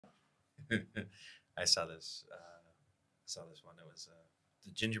I saw this. One. It was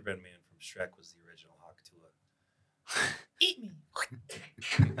the gingerbread man from Shrek was the original Hawk Tula. Eat me.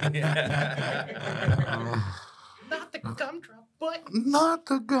 Not the gumdrop buttons. Not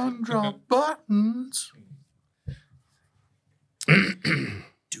the gumdrop buttons. Do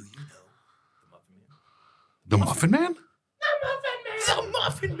you know The Muffin Man? The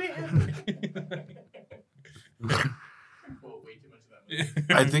Muffin Man.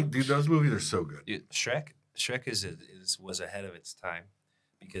 I think, dude, those movies are so good. Dude, Shrek was ahead of its time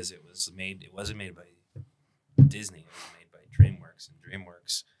because it wasn't made by Disney. It was made by DreamWorks, and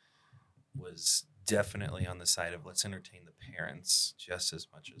DreamWorks was definitely on the side of let's entertain the parents just as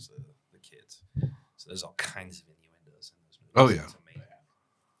much as the kids. So there's all kinds of innuendos in those movies. Oh yeah. It's amazing.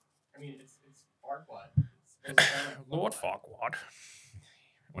 I mean, it's Farquaad. Lord Farquaad. I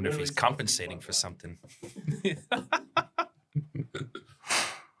wonder if he's compensating for something.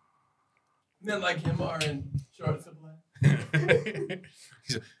 Men like him are in short supply.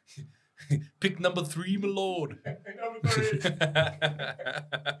 Pick number 3, my lord. Number 3. All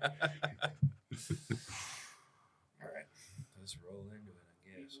right. Let's roll into it, I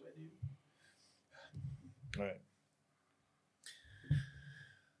guess. All right.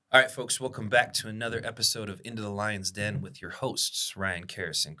 All right, folks, welcome back to another episode of Into the Lion's Den with your hosts, Ryan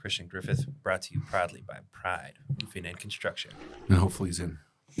Karras and Christian Griffith, brought to you proudly by Pride Roofing and Construction. And hopefully he's in.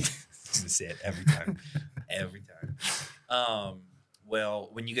 I'm going to say it every time. Every time. Well,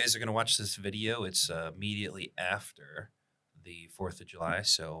 when you guys are going to watch this video, it's immediately after the 4th of July,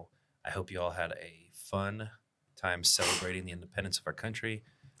 so I hope you all had a fun time celebrating the independence of our country.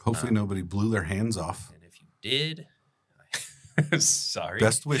 Hopefully nobody blew their hands off. And if you did... Sorry.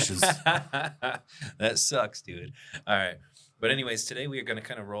 Best wishes. That sucks, dude. All right. But anyways, today we are going to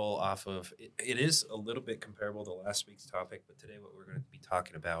kind of roll off of, it is a little bit comparable to last week's topic, but today what we're going to be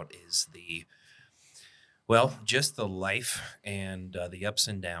talking about is just the life and the ups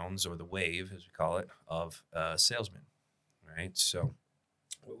and downs, or the wave, as we call it, of salesmen. All right. So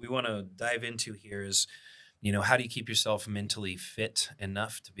what we want to dive into here is, how do you keep yourself mentally fit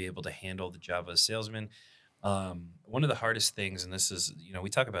enough to be able to handle the job of a salesman? One of the hardest things, and this is, we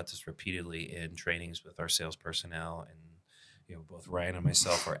talk about this repeatedly in trainings with our sales personnel, and, both Ryan and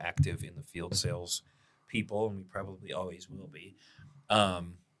myself are active in the field sales people, and we probably always will be.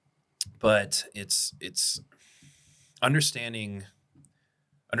 But it's understanding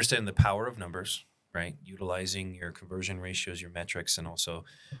the power of numbers, right? Utilizing your conversion ratios, your metrics, and also,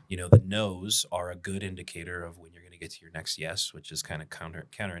 the no's are a good indicator of when you're going to get to your next yes, which is kind of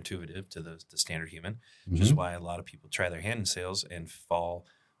counterintuitive to the standard human, which is why a lot of people try their hand in sales and fall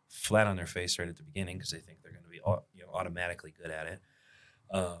flat on their face right at the beginning because they think they're going to be automatically good at it.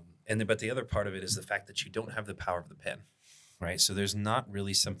 But the other part of it is the fact that you don't have the power of the pen, right? So there's not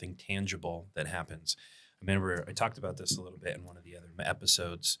really something tangible that happens. I remember I talked about this a little bit in one of the other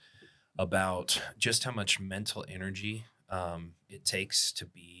episodes about just how much mental energy it takes to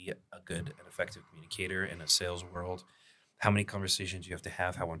be a good and effective communicator in a sales world, how many conversations you have to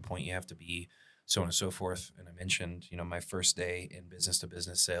have, how on point you have to be, so on and so forth. And I mentioned, my first day in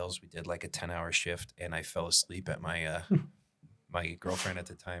business-to-business sales, we did like a 10-hour shift, and I fell asleep at my my girlfriend at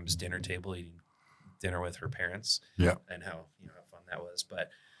the time's dinner table eating dinner with her parents. Yeah. And how fun that was. But,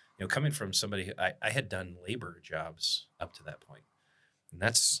 coming from somebody, I had done labor jobs up to that point, and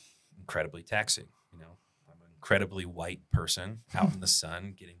that's incredibly taxing. I'm an incredibly white person out in the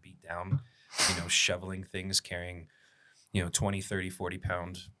sun, getting beat down, shoveling things, carrying, 20, 30,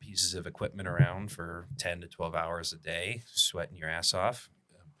 40-pound pieces of equipment around for 10 to 12 hours a day, sweating your ass off.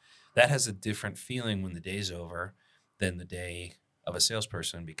 That has a different feeling when the day's over than the day of a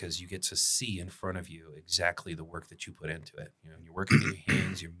salesperson, because you get to see in front of you exactly the work that you put into it. You're working with your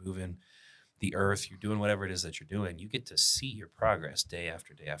hands, you're moving the earth, you're doing whatever it is that you're doing. You get to see your progress day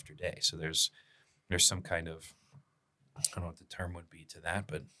after day after day. So there's some kind of, I don't know what the term would be to that,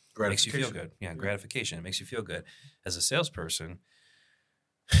 but it makes you feel good. Yeah, gratification. It makes you feel good. As a salesperson,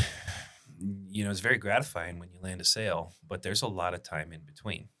 it's very gratifying when you land a sale, but there's a lot of time in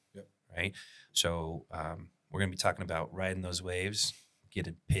between. Yep. Right? So we're going to be talking about riding those waves,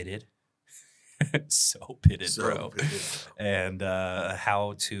 getting pitted. so pitted, bro. And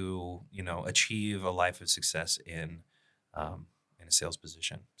how to, achieve a life of success in a sales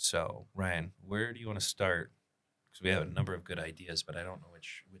position. So, Ryan, where do you want to start? Because we have a number of good ideas, but I don't know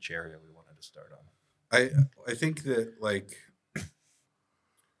which area we wanted to start on. I think that,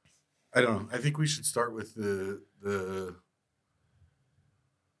 I don't know. I think we should start with the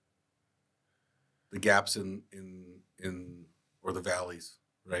gaps in or the valleys,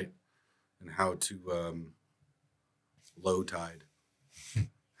 right? And how to low tide,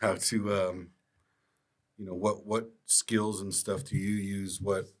 how to, what skills and stuff do you use?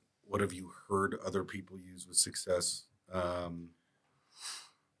 What have you heard other people use with success?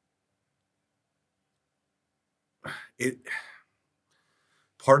 It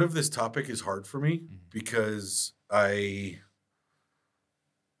part of this topic is hard for me because I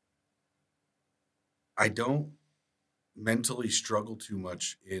don't mentally struggle too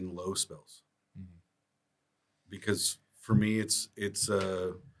much in low spells because for me it's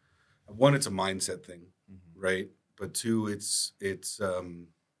one, it's a mindset thing, right? But two, it's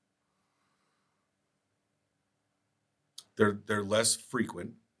they're less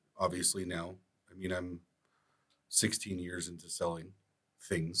frequent, obviously now. I mean, I'm 16 years into selling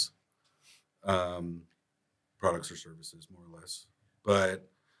things, products or services, more or less. But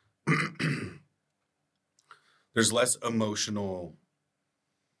there's less emotional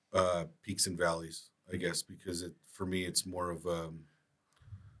peaks and valleys, I guess, because for me it's more of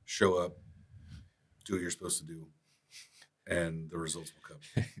show up, do what you're supposed to do, and the results will come.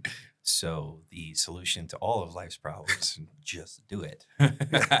 So the solution to all of life's problems, just do it. Shia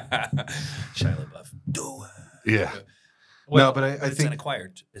LaBeouf, do it. Yeah. Well, No, but I it's think an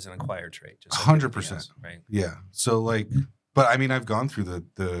acquired trait. Just like 100%, everything else, right? Yeah. So but I mean, I've gone through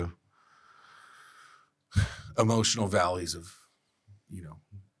the emotional valleys of,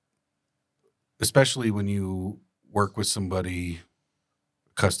 especially when you work with somebody,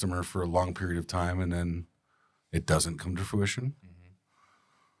 customer, for a long period of time, and then it doesn't come to fruition.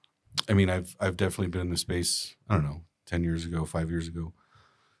 I mean, I've definitely been in the space, I don't know, 10 years ago, 5 years ago,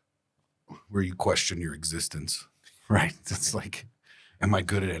 where you question your existence, right? It's like, am I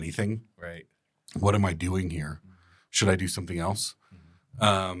good at anything? Right. What am I doing here? Should I do something else?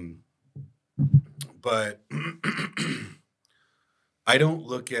 But I don't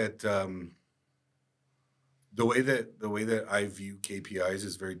look at the way that I view KPIs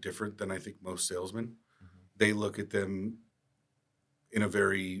is very different than I think most salesmen. They look at them in a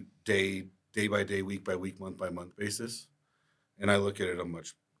very day by day, week by week, month by month basis, and I look at it on a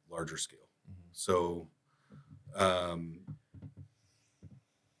much larger scale. So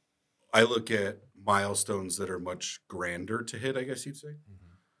I look at milestones that are much grander to hit, I guess you'd say.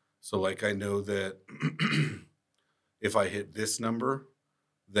 So like, I know that if I hit this number,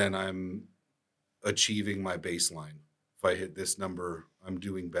 then I'm achieving my baseline. If I hit this number, I'm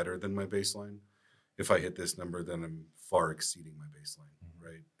doing better than my baseline. If I hit this number, then I'm far exceeding my baseline,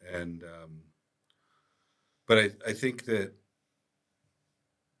 right? And but I think that,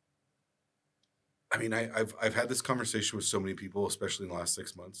 I mean, I've had this conversation with so many people, especially in the last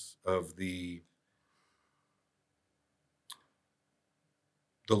 6 months, of the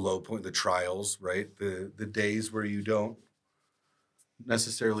low point, the trials, right? The days where you don't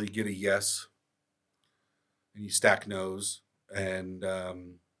necessarily get a yes and you stack no's. And I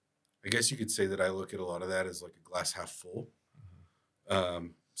guess you could say that I look at a lot of that as like a glass half full.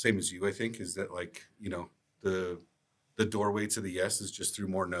 Same as you, I think, is that like, the doorway to the yes is just through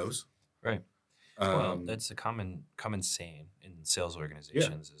more no's. Right. Well, that's a common saying in sales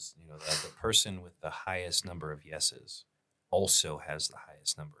organizations is, that the person with the highest number of yeses also has the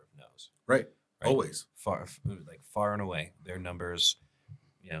highest number of no's. Right. Always. Far and away, their numbers,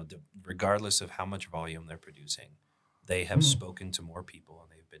 regardless of how much volume they're producing, they have spoken to more people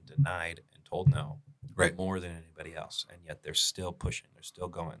and they've been denied and told no, right, more than anybody else. And yet they're still pushing. They're still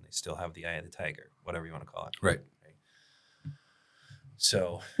going. They still have the eye of the tiger, whatever you want to call it. Right.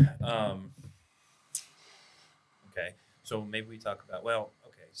 So, okay. So maybe we talk about,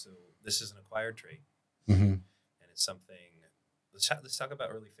 so this is an acquired trait. And it's something, let's talk about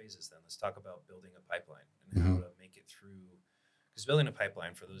early phases then. Let's talk about building a pipeline and how to make it through. Because building a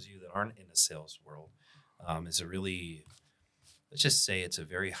pipeline, for those of you that aren't in the sales world, is a really, let's just say it's a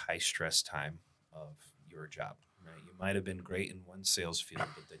very high stress time of your job, right? You might have been great in one sales field,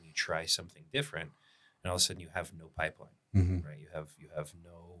 but then you try something different and all of a sudden you have no pipeline, right? You have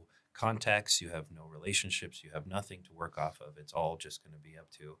no contacts, you have no relationships, you have nothing to work off of. It's all just going to be up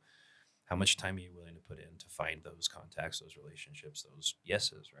to how much time are you willing to put in to find those contacts, those relationships, those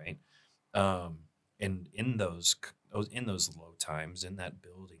yeses, right? And in those low times, in that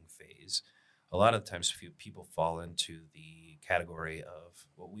building phase, a lot of times people fall into the category of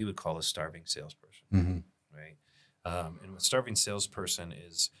what we would call a starving salesperson, right? And a starving salesperson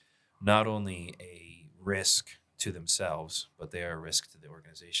is not only a risk to themselves, but they are a risk to the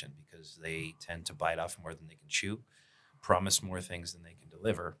organization because they tend to bite off more than they can chew, promise more things than they can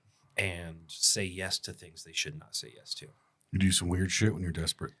deliver, and say yes to things they should not say yes to. You do some weird shit when you're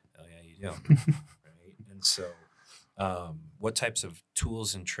desperate. Oh yeah, you do. Right? And so what types of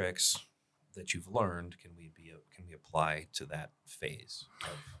tools and tricks that you've learned can we apply to that phase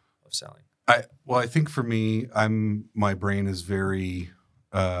of selling? I think for me, my brain is very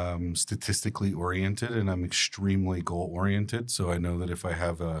statistically oriented, and I'm extremely goal oriented. So I know that if I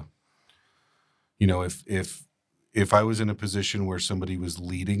have if I was in a position where somebody was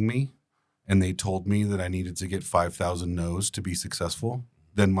leading me and they told me that I needed to get 5,000 no's to be successful,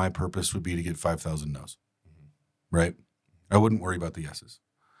 then my purpose would be to get 5,000 no's. Right? I wouldn't worry about the yeses.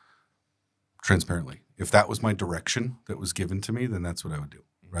 Transparently. If that was my direction that was given to me, then that's what I would do.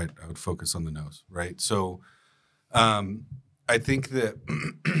 Right? I would focus on the no's. Right? So I think that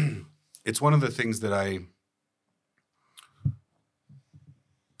it's one of the things that I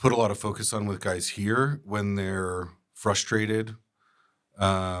put a lot of focus on with guys here when they're frustrated.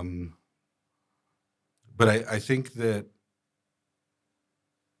 But I think that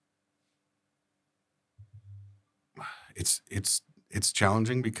it's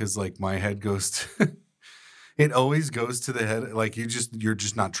challenging because like my head goes to, it always goes to the head. Like you're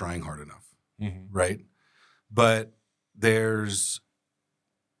just not trying hard enough. Mm-hmm. Right. But there's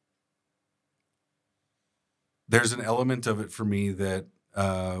an element of it for me that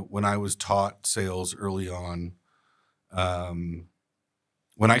when I was taught sales early on,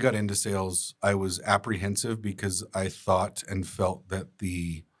 when I got into sales, I was apprehensive because I thought and felt that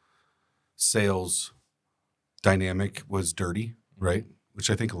the sales dynamic was dirty, right?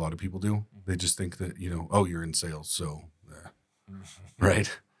 Which I think a lot of people do. They just think that, oh, you're in sales, so,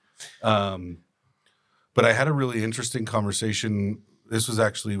 right? But I had a really interesting conversation. This was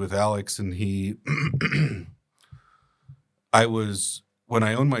actually with Alex, and he, when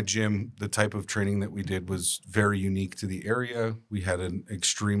I owned my gym, the type of training that we did was very unique to the area. We had an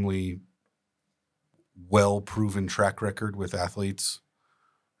extremely well-proven track record with athletes,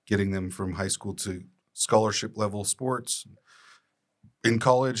 getting them from high school to scholarship level sports in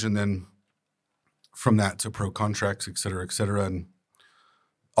college, and then from that to pro contracts, et cetera, et cetera. And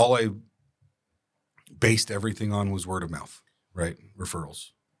all I based everything on was word of mouth, right? Referrals.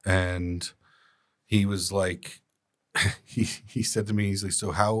 And he was like, he said to me, he's like,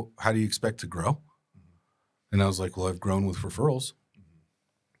 so how do you expect to grow? And I was like, well, I've grown with referrals.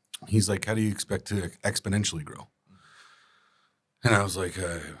 He's like, how do you expect to exponentially grow? And I was like,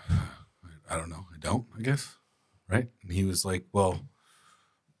 I don't know. I don't, I guess. Right. And he was like, well,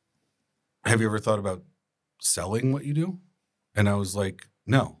 have you ever thought about selling what you do? And I was like,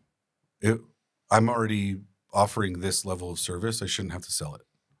 no, I'm already offering this level of service. I shouldn't have to sell it.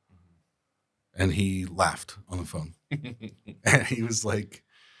 And he laughed on the phone. And he was like,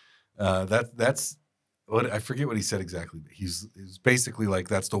 that's what, I forget what he said exactly, but he's basically like,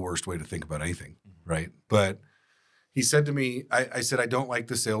 that's the worst way to think about anything. Right. But he said to me, I said, I don't like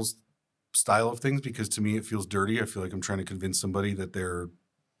the sales style of things because to me, it feels dirty. I feel like I'm trying to convince somebody that they're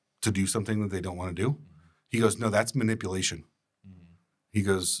to do something that they don't want to do. He goes, no, that's manipulation. He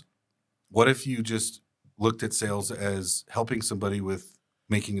goes, what if you just looked at sales as helping somebody with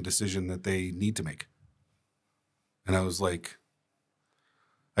making a decision that they need to make? And I was like,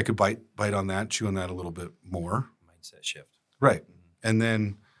 I could bite on that, chew on that a little bit more. Mindset shift. Right. And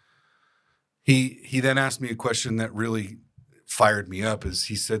then he then asked me a question that really fired me up. Is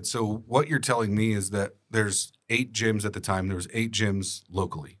he said, so what you're telling me is that there's 8 gyms at the time. There was 8 gyms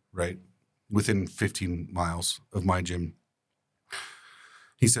locally, right? Within 15 miles of my gym.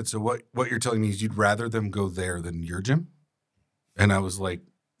 He said, so what you're telling me is you'd rather them go there than your gym? And I was like,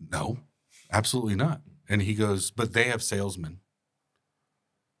 no, absolutely not. And he goes, but they have salesmen.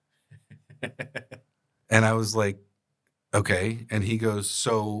 And I was like, okay. And he goes,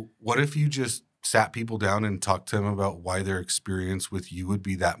 so what if you just sat people down and talked to them about why their experience with you would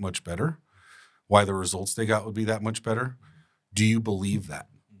be that much better? Why the results they got would be that much better? Do you believe that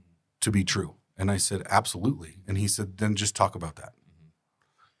to be true? And I said, absolutely. And he said, then just talk about that.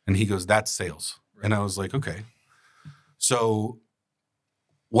 And he goes, that's sales. Right. And I was like, okay. So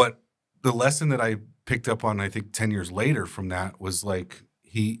what the lesson that I picked up on, I think 10 years later from that was like,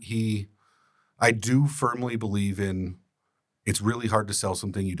 I do firmly believe in, it's really hard to sell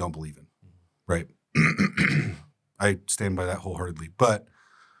something you don't believe in. Right. I stand by that wholeheartedly. But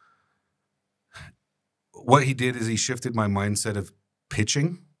what he did is he shifted my mindset of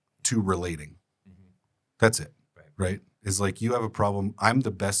pitching to relating. That's it. Right. Is like, you have a problem. I'm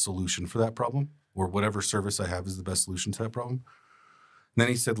the best solution for that problem, or whatever service I have is the best solution to that problem. And then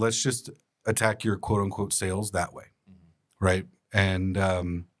he said, let's just attack your quote unquote sales that way. Right. And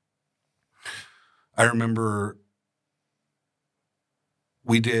I remember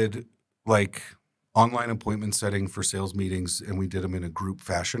we did like online appointment setting for sales meetings, and we did them in a group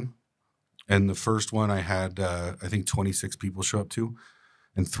fashion. And the first one I had, I think 26 people show up to.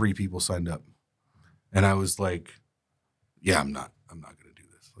 and 3 people signed up. And I was like, yeah, I'm not going to do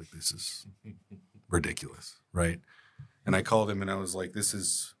this. Like, this is ridiculous. Right. And I called him and I was like,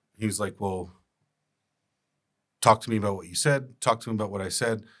 he was like, well, talk to me about what you said. Talk to him about what I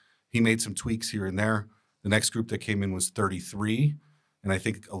said. He made some tweaks here and there. The next group that came in was 33, and I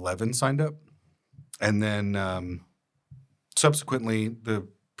think 11 signed up. And then subsequently,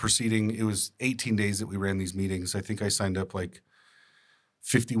 it was 18 days that we ran these meetings. I think I signed up like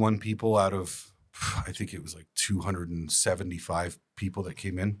 51 people out of, I think it was like 275 people that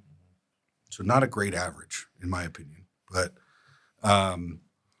came in. So not a great average, in my opinion. But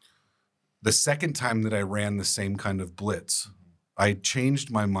the second time that I ran the same kind of blitz, I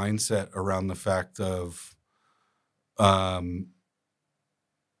changed my mindset around the fact of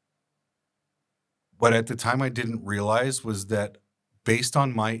what at the time I didn't realize was that based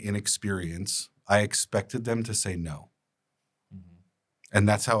on my inexperience, I expected them to say no. And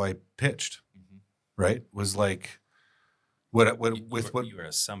that's how I pitched, right? Was like, you were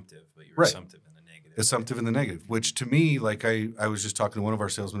assumptive, but you were assumptive in the negative. Assumptive in the negative, which to me, like I was just talking to one of our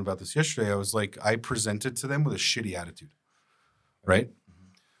salesmen about this yesterday. I was like, I presented to them with a shitty attitude, right?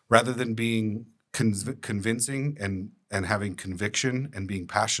 Rather than being convincing and having conviction and being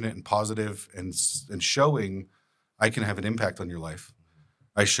passionate and positive and showing I can have an impact on your life.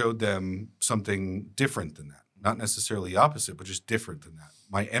 I showed them something different than that. Not necessarily opposite, but just different than that.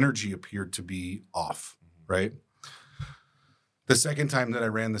 My energy appeared to be off, right? The second time that I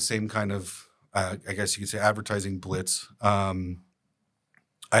ran the same kind of, I guess you could say, advertising blitz, I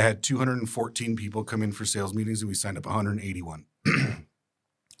had 214 people come in for sales meetings, and we signed up 181.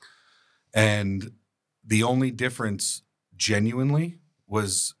 And the only difference, genuinely,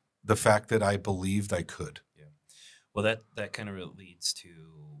 was the fact that I believed I could. Yeah. Well, that kind of leads to,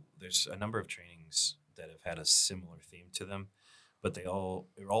 there's a number of trainings that have had a similar theme to them, but it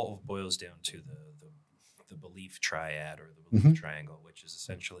all boils down to the belief triad or the belief triangle, which is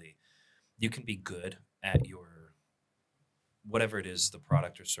essentially you can be good at your whatever it is, the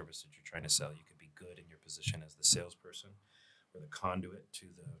product or service that you're trying to sell. You can be good in your position as the salesperson or the conduit to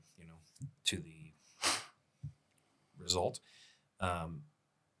the result.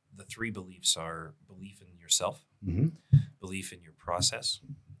 The 3 beliefs are belief in yourself, belief in your process,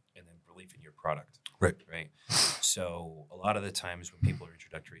 and then belief in your product. Right. So a lot of the times when people are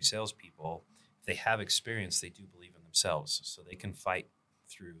introductory salespeople, if they have experience, they do believe in themselves. So they can fight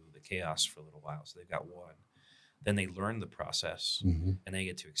through the chaos for a little while. So they've got one. Then they learn the process and they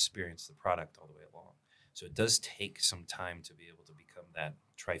get to experience the product all the way along. So it does take some time to be able to become that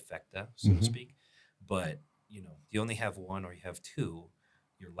trifecta, so to speak. But, you only have one or you have 2,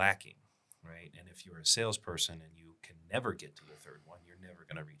 you're lacking, right? And if you're a salesperson and you can never get to the third one, you're never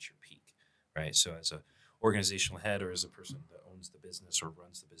going to reach your peak, right? So as a organizational head or as a person that owns the business or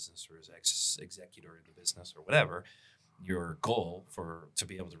runs the business or is executor in the business or whatever, your goal to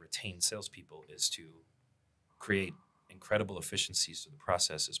be able to retain salespeople is to create incredible efficiencies so the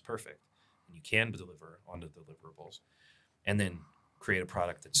process is perfect and you can deliver on the deliverables, and then create a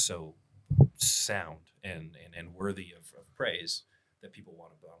product that's so sound and worthy of praise that people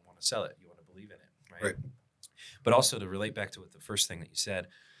want to sell it. You want to believe in it, right? But also to relate back to what the first thing that you said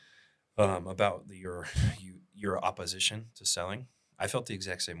about your opposition to selling, I felt the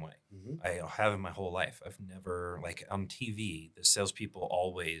exact same way. I have in my whole life. I've never, like on TV, the salespeople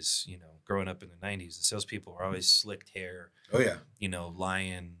always, growing up in the 90s, the salespeople were always slicked hair. Oh, yeah.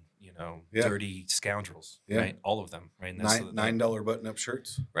 Lying, dirty scoundrels, right? All of them, right? And that's $9 button-up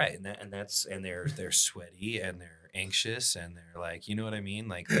shirts. Right. And they're sweaty and they're anxious and they're like, you know what I mean?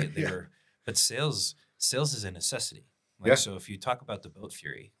 Like they're, but sales is a necessity. So if you talk about the boat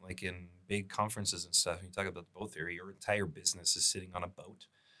theory, like in big conferences and stuff, and you talk about the boat theory, your entire business is sitting on a boat,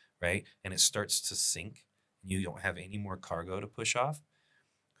 right? And it starts to sink and you don't have any more cargo to push off.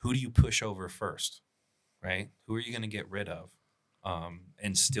 Who do you push over first, right? Who are you going to get rid of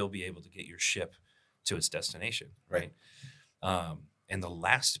and still be able to get your ship to its destination, right? And the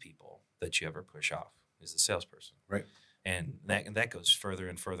last people that you ever push off is the salesperson. Right. And that goes further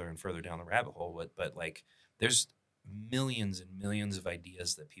and further and further down the rabbit hole. But like there's millions and millions of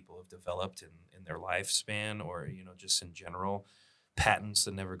ideas that people have developed in their lifespan or, just in general, patents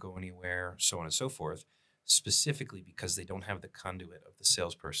that never go anywhere, so on and so forth, specifically because they don't have the conduit of the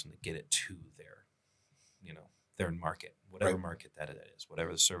salesperson to get it to their market, whatever market that it is,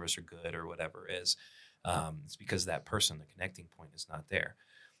 whatever the service or good or whatever it is. It's because that person, the connecting point, is not there.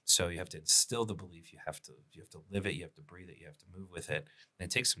 So you have to instill the belief. You have to live it. You have to breathe it. You have to move with it. And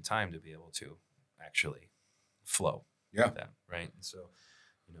it takes some time to be able to actually flow with that, right? And so,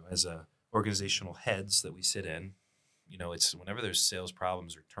 as a organizational heads that we sit in, you know, it's whenever there's sales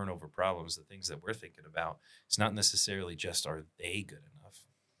problems or turnover problems, the things that we're thinking about, it's not necessarily just are they good enough.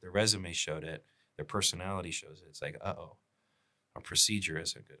 Their resume showed it, their personality shows it. It's like, uh-oh, our procedure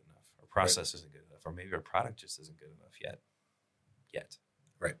isn't good enough, our process isn't good enough, or maybe our product just isn't good enough yet.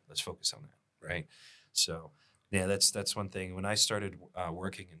 Right. Let's focus on that. Right. So yeah, that's one thing. When I started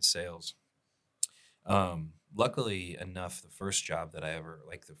working in sales, luckily enough, the first job that I ever,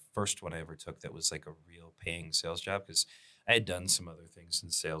 like the first one I ever took that was like a real paying sales job, because I had done some other things in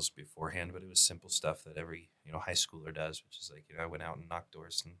sales beforehand, but it was simple stuff that every, you know, high schooler does, which is like, you know, I went out and knocked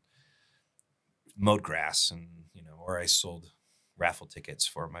doors and mowed grass and, you know, or I sold raffle tickets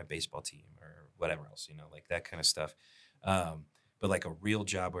for my baseball team or whatever else, you know, like that kind of stuff. But like a real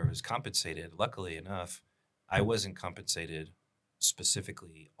job where it was compensated, luckily enough, I wasn't compensated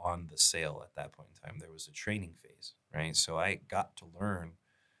specifically on the sale at that point in time. There was a training phase, right? So I got to learn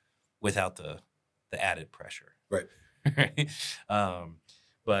without the added pressure. Right. Right.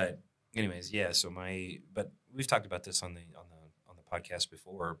 But anyways, yeah. So but we've talked about this on the podcast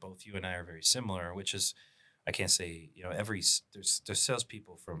before. Both you and I are very similar, which is, I can't say, you know, there's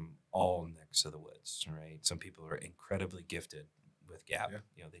salespeople from all necks of the woods, right? Some people are incredibly gifted with Gap. Yeah.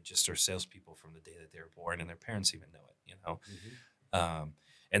 You know, they just are salespeople from the day that they were born, and their parents even know it. You know,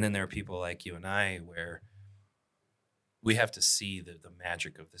 and then there are people like you and I where we have to see the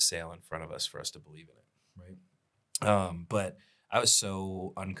magic of the sale in front of us for us to believe in it, right? But I was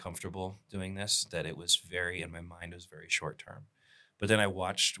so uncomfortable doing this that it was in my mind, it was very short term. But then I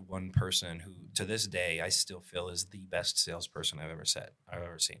watched one person who, to this day, I still feel is the best salesperson I've ever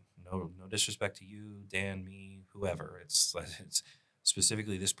seen. No disrespect to you, Dan, me, whoever. It's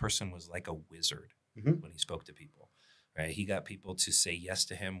specifically, this person was like a wizard when he spoke to people. Right? He got people to say yes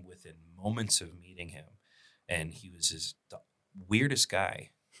to him within moments of meeting him, and he was the weirdest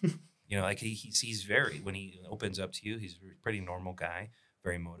guy. You know, like he's very, when he opens up to you, he's a pretty normal guy,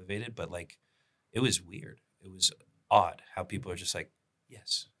 very motivated, but like it was weird. It was odd how people are just like,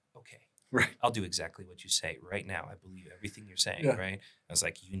 yes, okay, Right. I'll do exactly what you say right now. I believe everything you're saying, Yeah. right? I was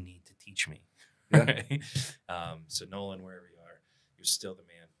like, you need to teach me. Yeah. Right? So Nolan, wherever you are, you're still the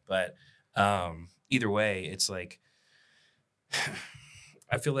man. But either way, it's like,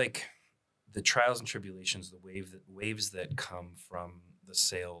 I feel like the trials and tribulations, the waves that come from the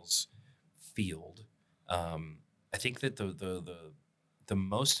sales field, I think that the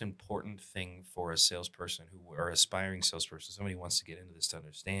most important thing for a salesperson or aspiring salesperson, somebody who wants to get into this to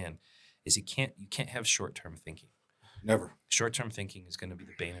understand, is you can't have short-term thinking. Never. Short-term thinking is going to be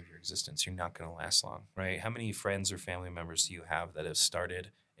the bane of your existence. You're not going to last long, right? How many friends or family members do you have that have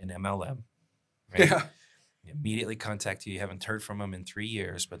started an MLM? Right? Yeah. They immediately contact you. You haven't heard from them in 3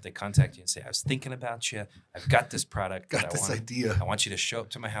 years, but they contact you and say, I was thinking about you. I've got this product. Idea. I want you to show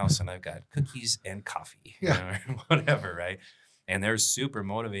up to my house, and I've got cookies and coffee, Yeah. you know, or whatever, right? And they're super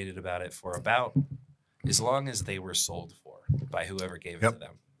motivated about it for about as long as they were sold for by whoever gave it to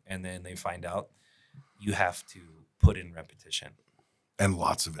them. And then they find out you have to put in repetition. And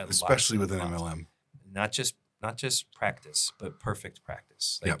lots of it, especially with an MLM. Not just practice, but perfect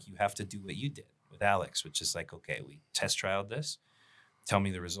practice. Like you have to do what you did with Alex, which is like, okay, we test trialed this. Tell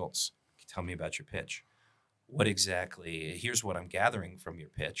me the results. Tell me about your pitch. What exactly, here's what I'm gathering from your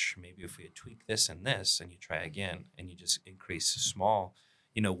pitch. Maybe if we tweak this and this and you try again and you just increase small,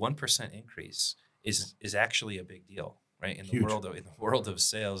 1% increase is actually a big deal, right? In the world of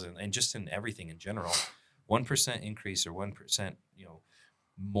sales and just in everything in general, 1% increase or 1%,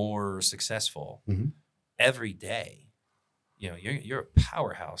 more successful every day. You're a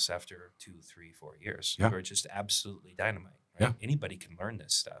powerhouse after 2, 3, 4 years. Yeah. You're just absolutely dynamite. Right? Yeah. Anybody can learn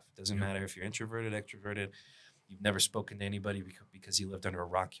this stuff. It doesn't matter if you're introverted, extroverted, you've never spoken to anybody because you lived under a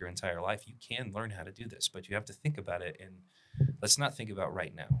rock your entire life. You can learn how to do this, but you have to think about it. And let's not think about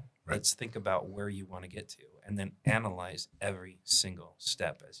right now. Right. Let's think about where you want to get to and then analyze every single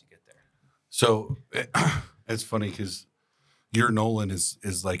step as you get there. So it's funny because your Nolan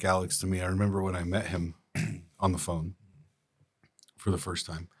is like Alex to me. I remember when I met him on the phone for the first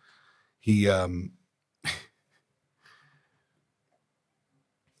time. He's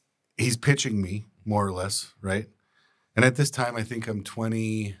pitching me more or less, right? And at this time, I think I'm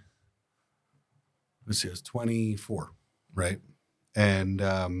 20. Let's see, I was 24, right? And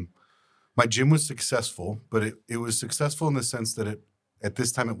my gym was successful, but it was successful in the sense that at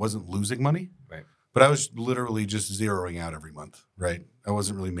this time it wasn't losing money, right? But I was literally just zeroing out every month, right? I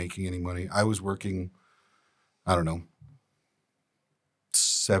wasn't really making any money. I was working, I don't know,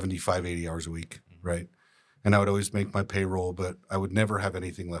 75, 80 hours a week, right? And I would always make my payroll, but I would never have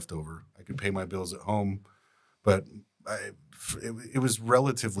anything left over. I could pay my bills at home, but it was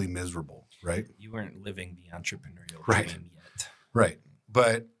relatively miserable, right? You weren't living the entrepreneurial Right. dream yet. Right.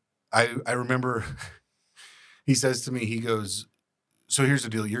 But I remember he says to me, he goes, so here's the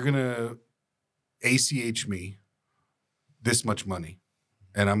deal. You're going to ACH me this much money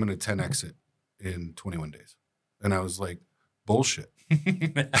and I'm going to 10X it in 21 days. And I was like, bullshit.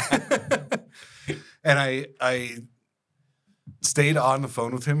 And I stayed on the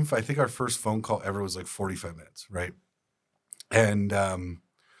phone with him. I think our first phone call ever was like 45 minutes, right? And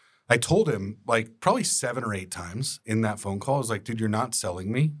I told him like probably 7 or 8 times in that phone call, I was like, dude, you're not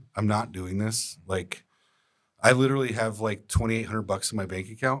selling me. I'm not doing this. Like, I literally have like $2,800 in my bank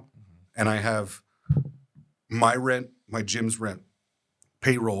account, and I have my rent, my gym's rent,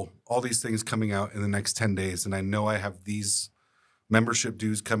 payroll, all these things coming out in the next 10 days. And I know I have these membership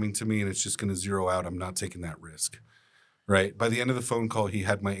dues coming to me, and it's just going to zero out. I'm not taking that risk. Right. By the end of the phone call, he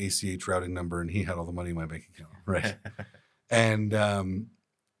had my ACH routing number and he had all the money in my bank account. Right. And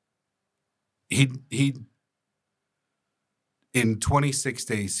he in 26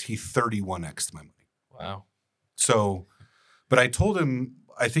 days, he 31x'd my money. Wow. So, but I told him,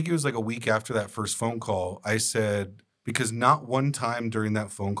 I think it was like a week after that first phone call, I said, because not one time during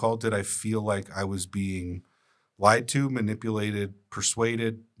that phone call did I feel like I was being lied to, manipulated,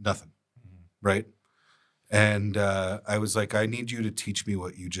 persuaded, nothing. Mm-hmm. Right. And I was like, I need you to teach me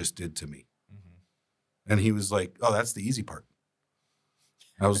what you just did to me. Mm-hmm. And he was like, oh, that's the easy part.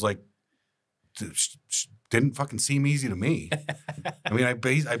 I was like, didn't fucking seem easy to me. I mean, I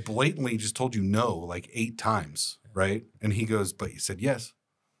blatantly just told you no like 8 times, right? And he goes, but you said yes,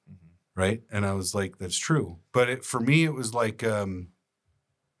 mm-hmm. Right? And I was like, that's true. But for me, it was like, that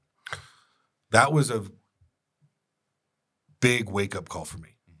was a big wake-up call for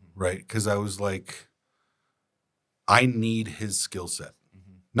me, mm-hmm. Right? Because I was like, I need his skill set,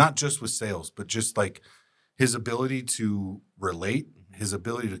 mm-hmm. Not just with sales, but just like his ability to relate, mm-hmm. His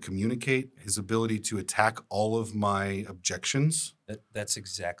ability to communicate, his ability to attack all of my objections. That's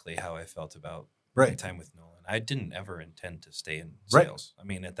exactly how I felt about right. my time with Nolan. I didn't ever intend to stay in sales. Right. I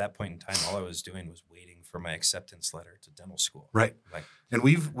mean, at that point in time, all I was doing was waiting for my acceptance letter to dental school. Right. Like, and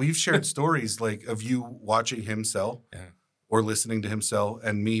we've shared stories like of you watching him sell, yeah. Or listening to him sell,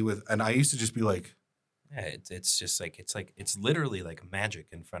 and me and I used to just be like, yeah, it's just like it's literally like magic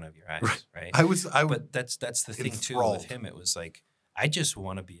in front of your eyes, right? But that's the thing too with him. It was like I just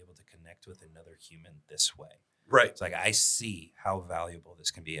want to be able to connect with another human this way, right? It's like I see how valuable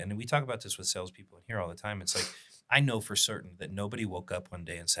this can be, and we talk about this with salespeople in here all the time. It's like I know for certain that nobody woke up one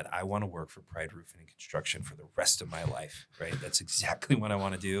day and said, "I want to work for Pride Roofing and Construction for the rest of my life." Right? That's exactly what I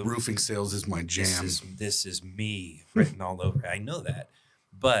want to do. Roofing sales is my jam. This is me written all over. I know that,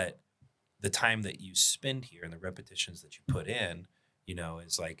 but the time that you spend here and the repetitions that you put in, you know,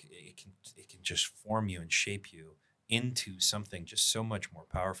 is like it can just form you and shape you into something just so much more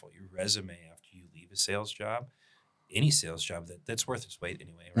powerful. Your resume after you leave a sales job, any sales job that's worth its weight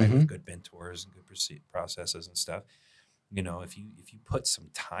anyway, right? Mm-hmm. With good mentors and good processes and stuff. You know, if you put some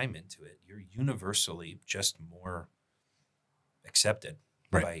time into it, you're universally just more accepted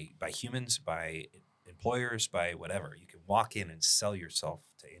by humans, by employers, by whatever. You can walk in and sell yourself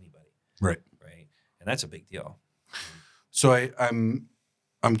to anybody. Right. And that's a big deal. So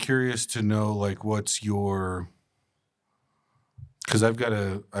I'm curious to know like what's your, because I've got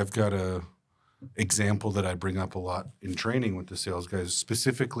a example that I bring up a lot in training with the sales guys,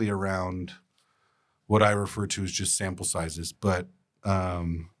 specifically around what I refer to as just sample sizes. But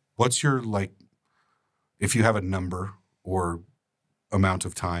what's your, like, if you have a number or amount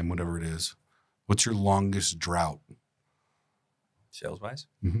of time, whatever it is, what's your longest drought? Sales wise?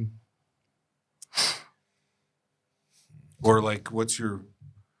 Mm-hmm. Or like, what's your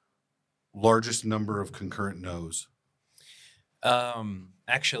largest number of concurrent no's?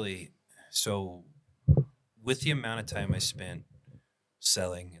 Actually, so with the amount of time I spent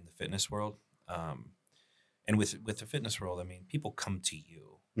selling in the fitness world, and with the fitness world, I mean, people come to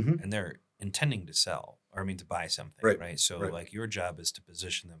you, mm-hmm. and they're intending to sell, or I mean, to buy something, right? So like your job is to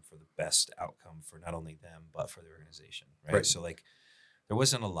position them for the best outcome for not only them, but for the organization, right? So like there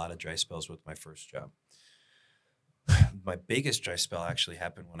wasn't a lot of dry spells with my first job. My biggest dry spell actually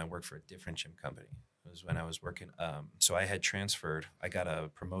happened when I worked for a different gym company. It was when I was working. So I had transferred. I got a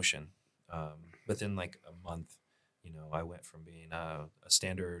promotion within like a month. You know, I went from being a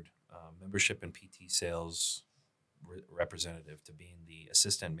standard membership and PT sales representative to being the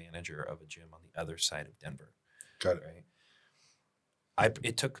assistant manager of a gym on the other side of Denver. Got it. Right.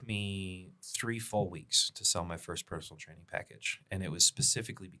 It took me 3 full weeks to sell my first personal training package. And it was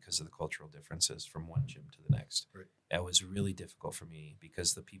specifically because of the cultural differences from one gym to the next. Right. That was really difficult for me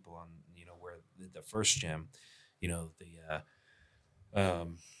because the people on, you know, where the first gym, you know,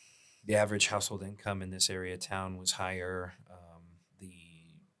 the average household income in this area of town was higher. The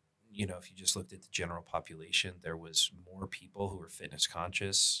you know, if you just looked at the general population, there was more people who were fitness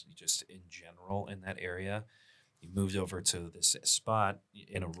conscious just in general in that area. You moved over to this spot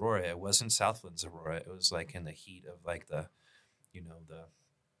in Aurora. It wasn't Southland's Aurora. It was like in the heat of like the, you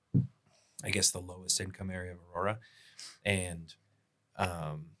know, I guess the lowest income area of Aurora, and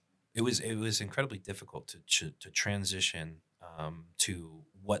um, it was incredibly difficult to transition to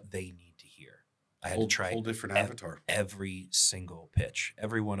what they need to hear. I had to try whole different avatar. every single pitch,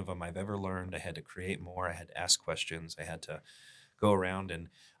 every one of them I've ever learned. I had to create more. I had to ask questions. I had to go around, and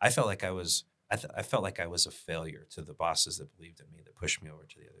I felt like I felt like I was a failure to the bosses that believed in me, that pushed me over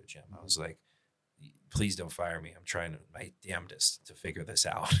to the other gym. I was like, please don't fire me. I'm trying my damnedest to figure this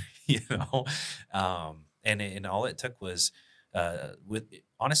out, you know? And all it took was,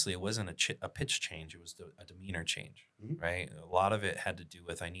 honestly, it wasn't a pitch change. It was a demeanor change, Mhm. right? A lot of it had to do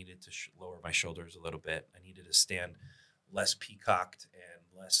with, I needed to lower my shoulders a little bit. I needed to stand less peacocked and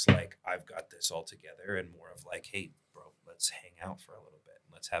less like I've got this all together, and more of like, hey, bro, let's hang out for a little bit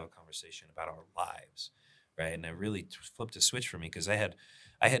and let's have a conversation about our lives, right? And I really flipped a switch for me, because I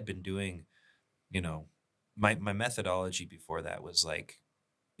had been doing, you know, my methodology before that was like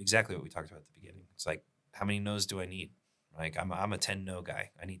exactly what we talked about at the beginning. It's like, how many no's do I need? Like I'm a 10 no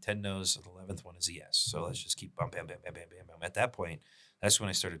guy. I need 10 no's. So the 11th one is a yes. So let's just keep bam, bam, bam, bam, bam, bam, bam. At that point, that's when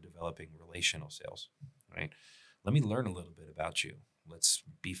I started developing relational sales, right? Let me learn a little bit about you. Let's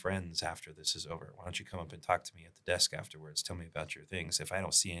be friends after this is over. Why don't you come up and talk to me at the desk afterwards? Tell me about your things. If I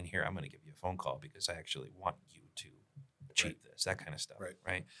don't see you in here, I'm going to give you a phone call, because I actually want you to achieve this, that kind of stuff,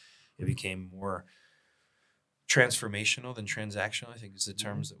 right? It became more transformational than transactional, I think is the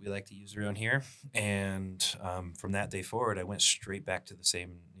terms that we like to use around here. And from that day forward, I went straight back to the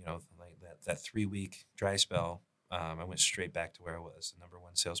same, you know, like that 3-week dry spell. I went straight back to where I was, the number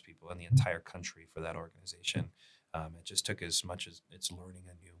one salespeople in the entire country for that organization. It just took as much as it's learning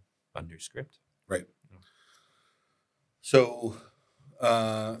a new script. Right. You know. So,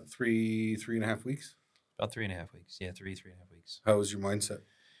 3.5 weeks. About 3.5 weeks. Yeah, 3.5 weeks. How was your mindset?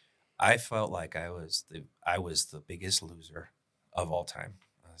 I felt like I was the biggest loser of all time.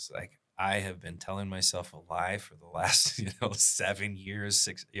 I was like, I have been telling myself a lie for the last 7 years,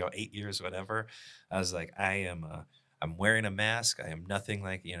 8 years, whatever. I was like, I'm wearing a mask. I am nothing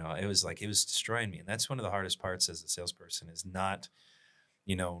like, it was like, it was destroying me. And that's one of the hardest parts as a salesperson, is not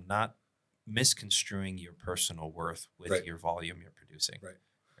misconstruing your personal worth with Right. your volume you're producing. Right.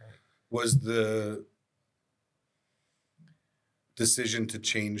 Right. Was the decision to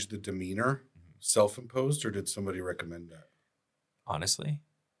change the demeanor self-imposed, or did somebody recommend that? Honestly,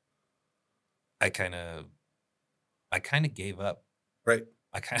 I kind of gave up. Right.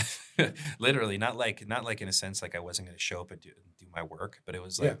 I kind of literally, not like in a sense like I wasn't going to show up and do my work, but it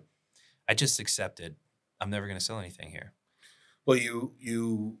was like, I just accepted I'm never going to sell anything here. Well,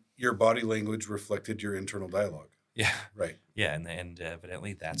 your body language reflected your internal dialogue. Yeah. Right. Yeah, and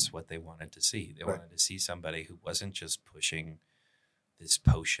evidently that's what they wanted to see. They Right. wanted to see somebody who wasn't just pushing this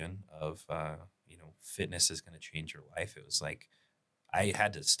potion of fitness is going to change your life. It was like, I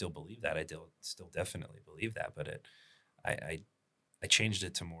had to still believe that. I still definitely believe that, but I changed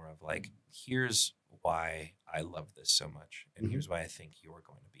it to more of like, here's why I love this so much, and Mhm. here's why I think you're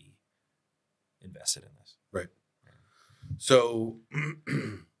going to be invested in this. Right. So,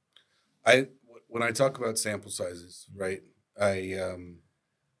 when I talk about sample sizes, right,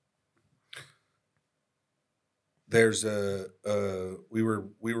 there's we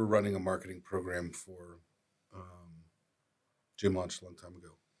were running a marketing program for gym launch a long time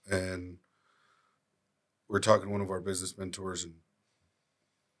ago, and we're talking to one of our business mentors, and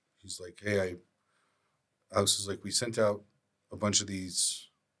he's like, hey, I was like, we sent out a bunch of these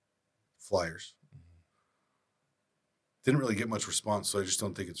flyers. Didn't really get much response, so I just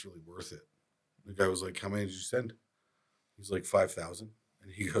don't think it's really worth it. The guy was like, how many did you send? He's like, 5,000.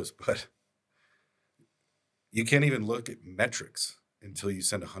 And he goes, but you can't even look at metrics until you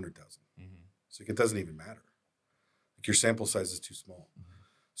send 100,000. Mm-hmm. It's like, it doesn't even matter. Like, your sample size is too small. Mm-hmm.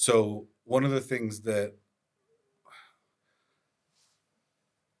 So one of the things that,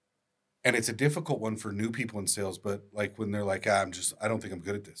 and it's a difficult one for new people in sales, but like when they're like, I don't think I'm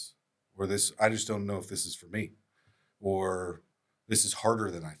good at this, or this, I just don't know if this is for me, or this is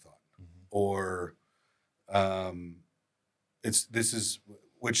harder than I thought, Mm-hmm. or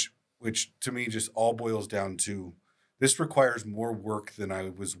which to me just all boils down to, this requires more work than I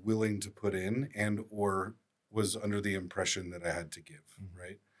was willing to put in and or was under the impression that I had to give, Mm-hmm.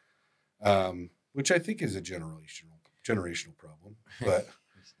 right? Which I think is a generational problem. But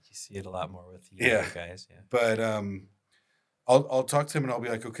you see it a lot more with Yeah. younger guys. Yeah. But I'll talk to him and I'll be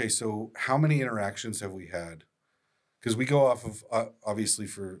like, okay, so how many interactions have we had? Because we go off of obviously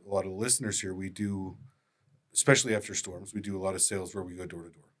for a lot of the listeners here, we do, especially after storms, we do a lot of sales where we go door to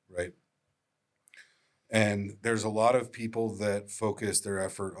door, right? And there's a lot of people that focus their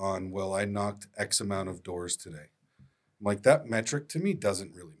effort on, well, I knocked X amount of doors today. I'm like, that metric to me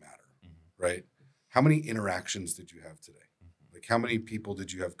doesn't really matter, right? How many interactions did you have today? Like, how many people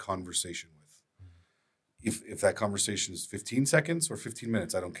did you have conversation with? If that conversation is 15 seconds or 15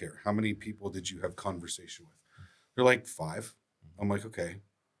 minutes, I don't care. How many people did you have conversation with? They're like 5. I'm like, okay.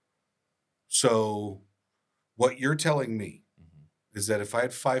 So what you're telling me is that if I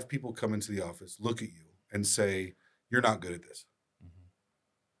had 5 people come into the office, look at you and say, you're not good at this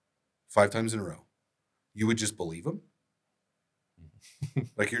 5 times in a row, you would just believe them?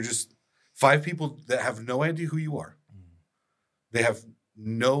 Like, you're just 5 people that have no idea who you are. They have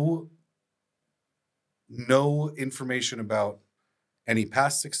no information about any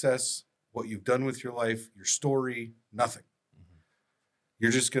past success, what you've done with your life, your story, nothing.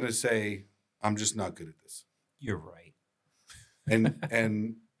 You're just going to say, I'm just not good at this. You're right.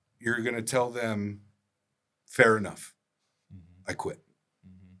 And you're going to tell them, fair enough, I quit,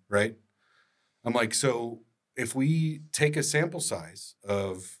 right? I'm like, so if we take a sample size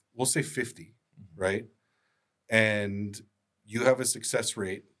of, we'll say 50, right? And you have a success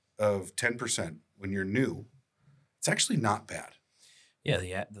rate of 10% when you're new, it's actually not bad. Yeah,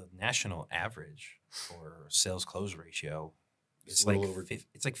 the national average for sales close ratio It's is a like little over.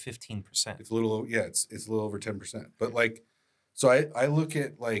 it's like 15%. It's a little, yeah, it's a little over 10%. But like, so I look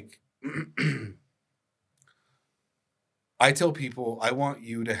at like, I tell people I want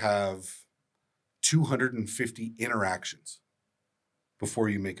you to have 250 interactions before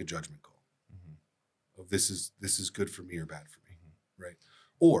you make a judgment call of this is good for me or bad for me, right?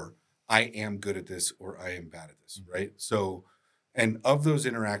 Or I am good at this or I am bad at this, right? So, and of those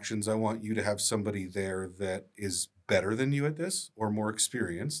interactions, I want you to have somebody there that is better than you at this or more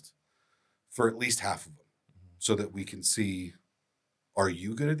experienced for at least half of them so that we can see, are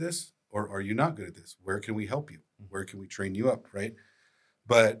you good at this or are you not good at this? Where can we help you? Where can we train you up, right?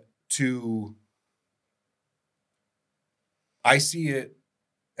 But I see it,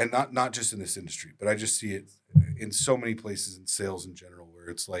 and not just in this industry, but I just see it in so many places in sales in general, where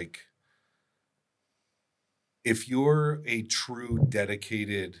it's like, if you're a true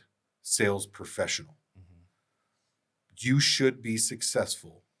dedicated sales professional, you should be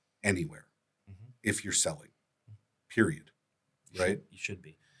successful anywhere if you're selling, period. Right? You should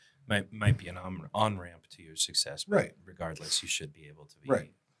be. Might be an on ramp to your success, but right? Regardless, you should be able to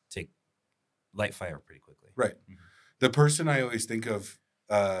take light fire pretty quickly. Right. The person I always think of,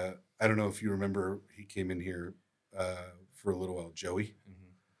 I don't know if you remember, he came in here for a little while, Joey,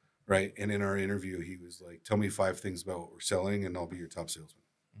 right? And in our interview, he was like, tell me 5 things about what we're selling and I'll be your top salesman,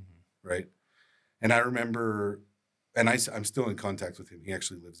 right? And I remember, and I'm still in contact with him. He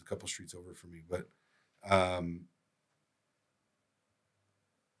actually lives a couple streets over from me, but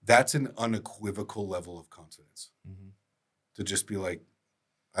that's an unequivocal level of confidence to just be like,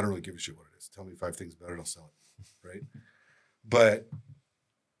 I don't really give a shit what it is. Tell me 5 things about it, I'll sell it, right? But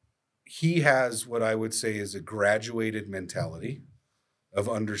he has what I would say is a graduated mentality of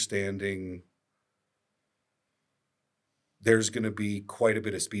understanding there's going to be quite a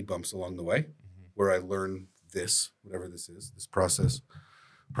bit of speed bumps along the way where I learn this, whatever this is, this process,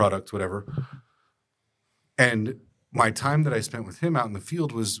 product, whatever. And my time that I spent with him out in the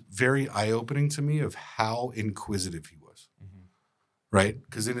field was very eye-opening to me of how inquisitive he was, right?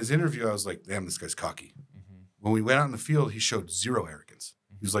 Because in his interview, I was like, damn, this guy's cocky. When we went out in the field, he showed zero arrogance.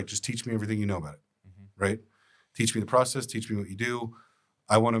 He was like, just teach me everything you know about it, right? Teach me the process, teach me what you do.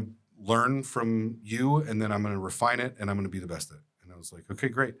 I want to learn from you, and then I'm going to refine it, and I'm going to be the best at it. And I was like, okay,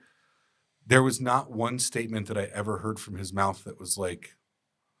 great. There was not one statement that I ever heard from his mouth that was like,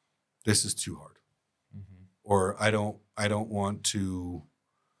 this is too hard. Or I don't want to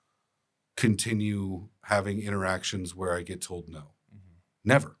continue having interactions where I get told no.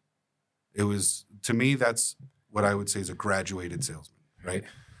 Never. It was, to me, that's what I would say is a graduated salesman, right?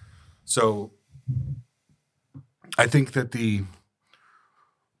 So I think that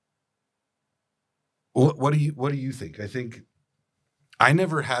what do you think? I think I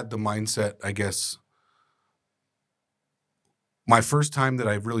never had the mindset, I guess, my first time that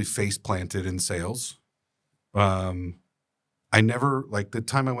I really face planted in sales, I never, like the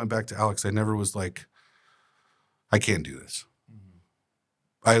time I went back to Alex, I never was like, I can't do this.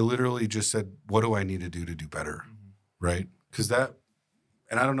 I literally just said, what do I need to do better? Right? Because that,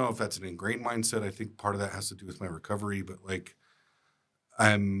 and I don't know if that's an ingrained mindset. I think part of that has to do with my recovery, but like,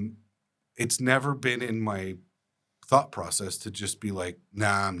 it's never been in my thought process to just be like,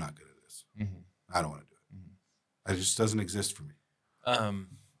 nah, I'm not good at this. I don't want to do it. It just doesn't exist for me.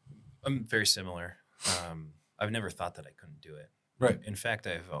 I'm very similar. I've never thought that I couldn't do it. Right. In fact,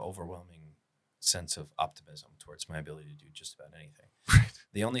 I have an overwhelming sense of optimism towards my ability to do just about anything. Right.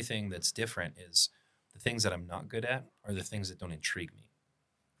 The only thing that's different is the things that I'm not good at are the things that don't intrigue me.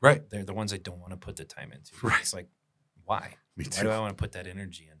 Right. They're the ones I don't want to put the time into. Right. It's like, why? Me Why too. do I want to put that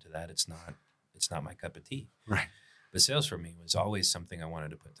energy into that? It's not my cup of tea. Right. But sales for me was always something I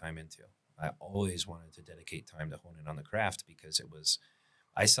wanted to put time into. I always wanted to dedicate time to hone in on the craft because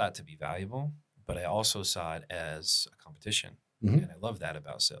I saw it to be valuable, but I also saw it as a competition. Mhm. And I love that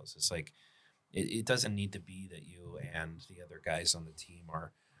about sales. It's like, it doesn't need to be that you and the other guys on the team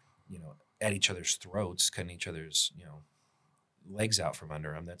are, at each other's throats, cutting each other's, legs out from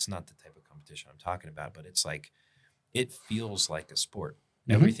under them. That's not the type of competition I'm talking about, but it's like, it feels like a sport.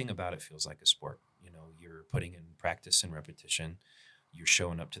 Mhm. Everything about it feels like a sport. You're putting in practice and repetition. You're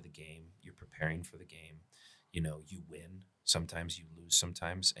showing up to the game. You're preparing for the game. You win. Sometimes you lose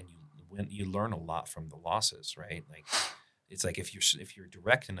sometimes, and you learn a lot from the losses, right? Like, it's like if you're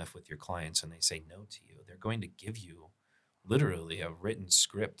direct enough with your clients and they say no to you, they're going to give you literally a written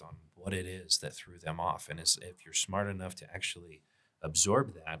script on what it is that threw them off. And if you're smart enough to actually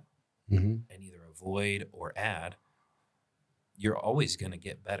absorb that Mhm. and either avoid or add, you're always going to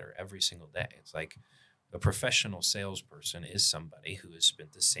get better every single day. It's like a professional salesperson is somebody who has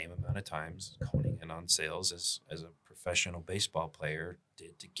spent the same amount of times honing in on sales as a professional baseball player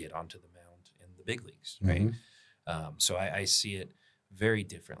did to get onto the mound in the big leagues, right? So I see it very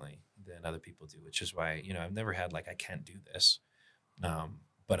differently than other people do, which is why, I've never had like, I can't do this.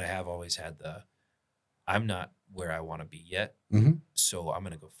 But I have always had I'm not where I want to be yet. Mhm. So I'm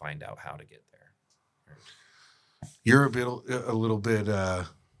going to go find out how to get there. Right? You're a little bit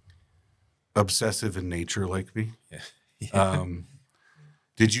obsessive in nature, like me. Yeah.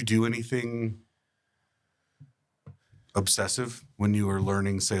 Did you do anything obsessive when you were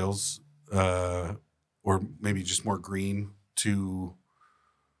learning sales, or maybe just more green to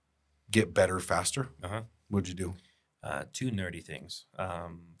get better faster? Uh-huh. What'd you do? Two nerdy things.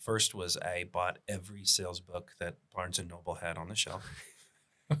 First was I bought every sales book that Barnes and Noble had on the shelf,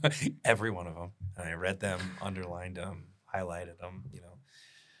 every one of them, and I read them, underlined them, highlighted them.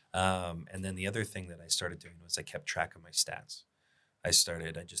 And then the other thing that I started doing was I kept track of my stats. I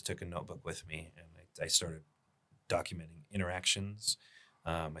just took a notebook with me and I started documenting interactions.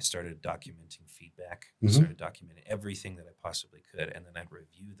 I started documenting feedback. I started documenting everything that I possibly could. And then I'd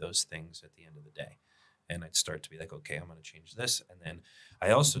review those things at the end of the day. And I'd start to be like, okay, I'm going to change this. And then I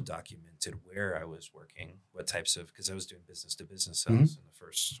also documented where I was working, what types of, because I was doing business to business sales in the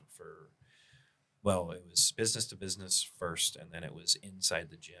first it was business to business first, and then it was inside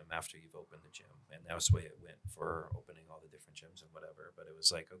the gym after you've opened the gym. And that was the way it went for opening all the different gyms and whatever. But it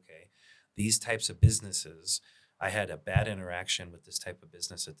was like, okay, these types of businesses, I had a bad interaction with this type of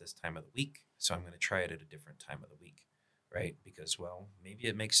business at this time of the week. So I'm going to try it at a different time of the week, right? Because, maybe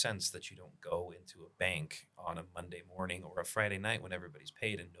it makes sense that you don't go into a bank on a Monday morning or a Friday night when everybody's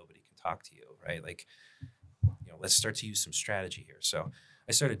paid and nobody can talk to you, right? Like, let's start to use some strategy here. So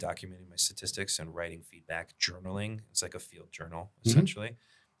I started documenting my statistics and writing feedback, journaling. It's like a field journal, essentially.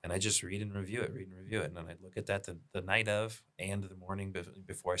 And I just read and review it. And then I'd look at that the night of and the morning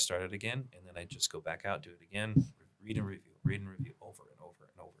before I started again. And then I'd just go back out, do it again, read and review over and over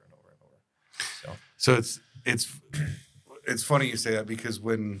and over and over and over. So it's funny you say that, because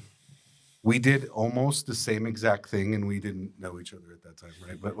when we did almost the same exact thing and we didn't know each other at that time,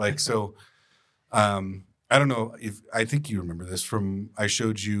 right? But like, so I don't know I think you remember this from, I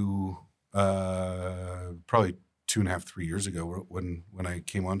showed you probably 2.5, 3 years ago when I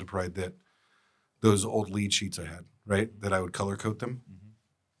came on to Pride, that those old lead sheets I had, right? That I would color code them.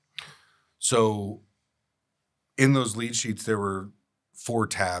 So in those lead sheets, there were 4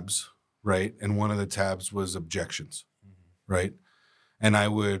 tabs, right? And one of the tabs was objections, right? And I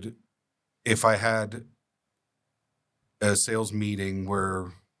would, if I had a sales meeting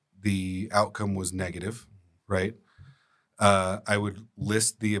where the outcome was negative, right? I would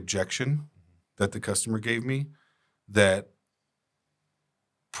list the objection that the customer gave me that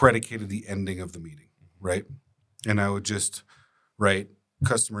predicated the ending of the meeting, right? And I would just write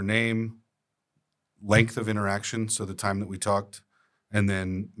customer name, length of interaction, so the time that we talked, and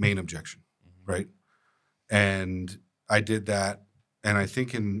then main objection, right? And I did that, and I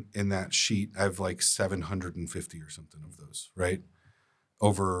think in that sheet I have like 750 or something of those, right?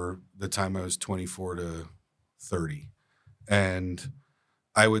 Over the time I was 24 to 30. And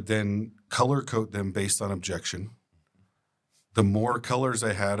I would then color code them based on objection. the more colors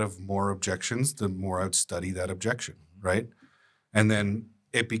I had of more objections, the more I'd study that objection, right? And then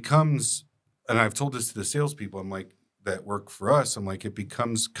it becomes, and I've told this to the salespeople, I'm like, that work for us, I'm like, it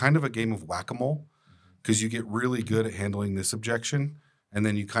becomes kind of a game of whack-a-mole because you get really good at handling this objection, and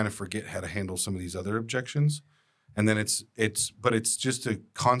then you kind of forget how to handle some of these other objections. And then but it's just a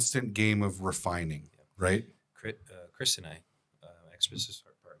constant game of refining, right? Chris and I, ex-business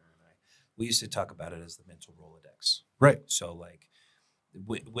partner and I, we used to talk about it as the mental Rolodex. Right. So like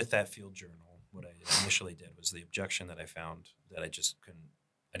with that field journal, what I initially did was the objection that I found that I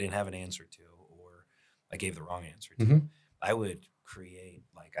didn't have an answer to, or I gave the wrong answer to. Mhm. I would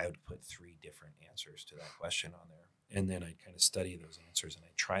I would put 3 different answers to that question on there. And then I'd kind of study those answers and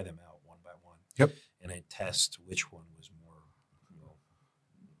I'd try them out one by one. Yep. And I'd test which one was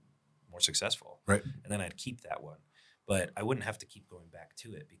more successful. Right. And then I'd keep that one. But I wouldn't have to keep going back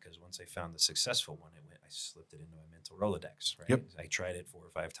to it because once I found the successful one, I slipped it into my mental Rolodex, right? Yep. I tried it 4 or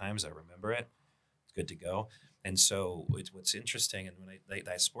 5 times. I remember it. It's good to go. And so what's interesting, and when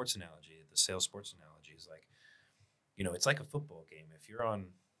that sports analogy, the sales sports analogy is like, it's like a football game. If you're on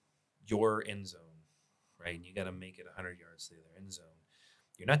your end zone, right, and you got to make it 100 yards to the other end zone,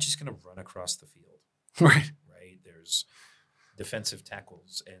 you're not just going to run across the field. Right. Right. There's defensive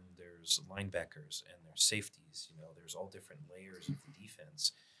tackles and there's linebackers and there's safeties. There's all different layers of the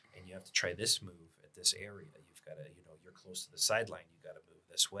defense, and you have to try this move at this area. You've got to, you're close to the sideline. You got to move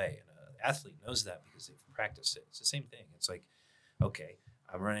this way. And an athlete knows that because they've practiced it. It's the same thing. It's like, okay,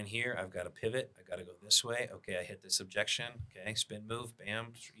 I'm running here. I've got to pivot. I got to go this way. Okay, I hit this objection. Okay, spin move,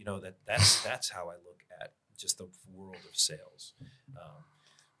 bam. That's how I look at just the world of sales,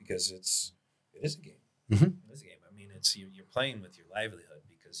 because it is a game. Mm-hmm. It is a game. I mean, you're playing with your livelihood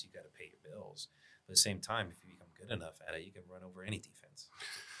because you got to pay your bills. But at the same time, if you become good enough at it, you can run over any defense.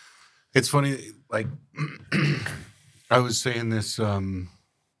 It's funny, like I was saying this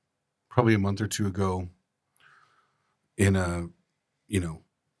probably a month or 2 ago in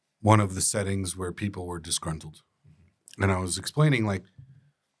one of the settings where people were disgruntled. Mm-hmm. And I was explaining like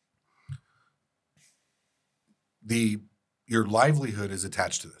your livelihood is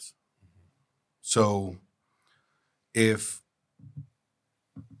attached to this. Mm-hmm. So if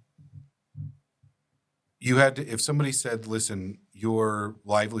somebody said, listen, your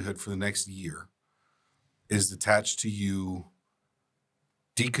livelihood for the next year is attached to you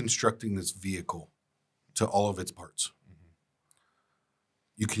deconstructing this vehicle to all of its parts. Mm-hmm.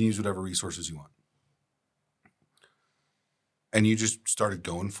 You can use whatever resources you want. And you just started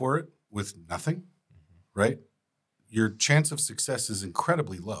going for it with nothing, mm-hmm. right? Your chance of success is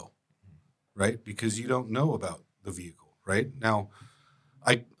incredibly low, mm-hmm. right? Because you don't know about the vehicle, right? Now,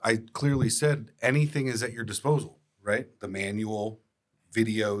 I clearly said anything is at your disposal, right? The manual,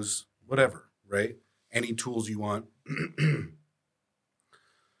 videos, whatever, right? Any tools you want.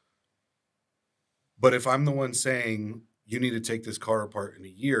 But if I'm the one saying you need to take this car apart in a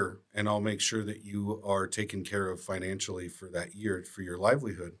year and I'll make sure that you are taken care of financially for that year for your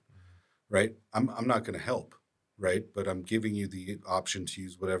livelihood, right? I'm not going to help, right? But I'm giving you the option to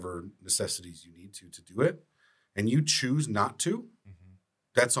use whatever necessities you need to do it. And you choose not to, mm-hmm.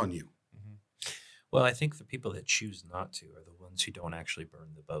 that's on you. Mm-hmm. Well, I think the people that choose not to are the ones who don't actually burn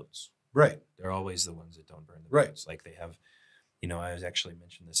the boats. Right. They're always the ones that don't burn the boats. Like they have, I was actually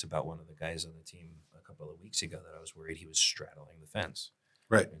mentioned this about one of the guys on the team a couple of weeks ago that I was worried he was straddling the fence.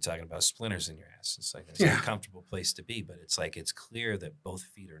 Right. You're talking about splinters in your ass. It's like, it's an uncomfortable place to be, but it's like, it's clear that both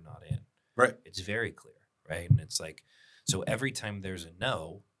feet are not in. Right. It's very clear. Right. And it's like, so every time there's a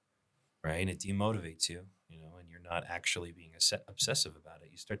no, right, it demotivates you, and you're not actually being obsessive about it.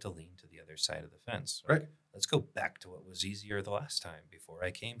 You start to lean to the other side of the fence. Right. Let's go back to what was easier the last time before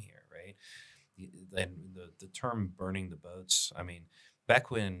I came here. Right. And the term burning the boats, I mean,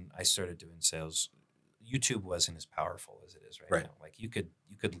 back when I started doing sales, YouTube wasn't as powerful as it is right now. Like you could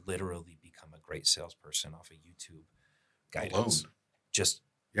literally become a great salesperson off of YouTube guidance. Alone. Just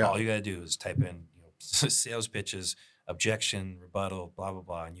all you got to do is type in, sales pitches, objection, rebuttal, blah, blah,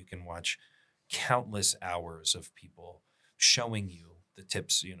 blah. And you can watch countless hours of people showing you the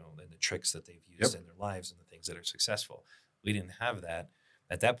tips, and the tricks that they've used in their lives and the things that are successful. We didn't have that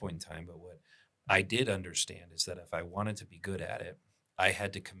at that point in time. But what I did understand is that if I wanted to be good at it, I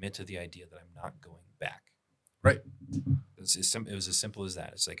had to commit to the idea that I'm not going back. Right. It was as simple as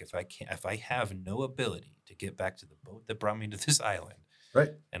that. It's like if I have no ability to get back to the boat that brought me to this island,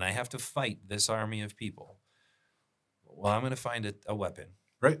 right, and I have to fight this army of people, well, I'm going to find a weapon.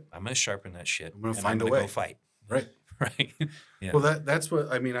 Right. I'm going to sharpen that shit. I'm going to find a way. Go fight. Right. Right. Yeah. Well, that's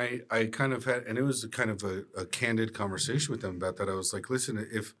what I mean. I kind of had, and it was kind of a candid conversation with them about that. I was like, listen,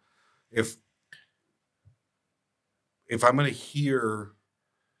 if if I'm going to hear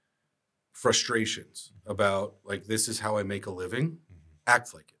frustrations about like, this is how I make a living,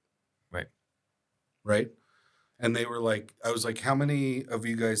 act like it. Right. Right. And they were like, I was like, how many of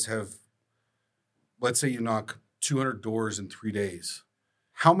you guys have, let's say you knock 200 doors in 3 days.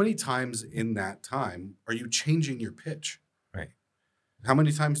 How many times in that time are you changing your pitch? Right. How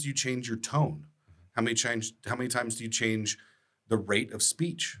many times do you change your tone? How many times do you change the rate of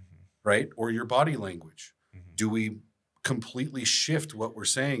speech, right? Or your body language? Do we completely shift what we're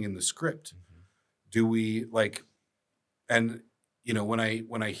saying in the script? Do we like, and you know, when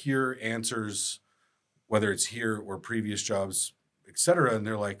I hear answers, whether it's here or previous jobs, et cetera, and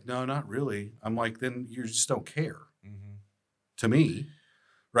they're like, no, not really. I'm like, then you just don't care to me,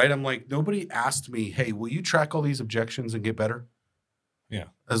 right? I'm like, nobody asked me, hey, will you track all these objections and get better? Yeah.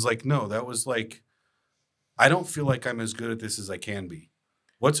 I was like, no, that was like, I don't feel like I'm as good at this as I can be.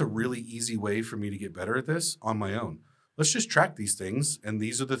 What's a really easy way for me to get better at this on my own? Let's just track these things. And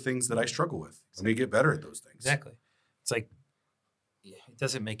these are the things that I struggle with. Let me get better at those things. Exactly. It's like, it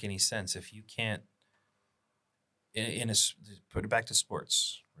doesn't make any sense if you can't, put it back to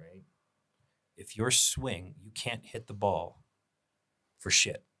sports, right? If your swing, you can't hit the ball for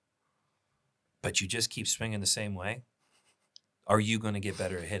shit, but you just keep swinging the same way, are you going to get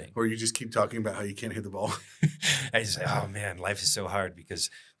better at hitting? Or you just keep talking about how you can't hit the ball. I just say, oh man, life is so hard because,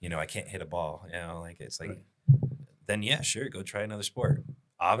 you know, I can't hit a ball. You know, like it's like, Right. Then yeah, sure, go try another sport.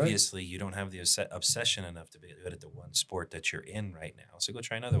 Obviously, you don't have the obsession enough to be good at the one sport that you're in right now. So go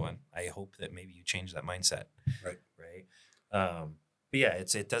try another one. I hope that maybe you change that mindset. Right. Right. But yeah, it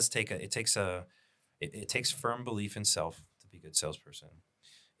takes firm belief in self to be a good salesperson.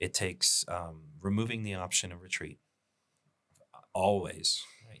 It takes removing the option of retreat. Always.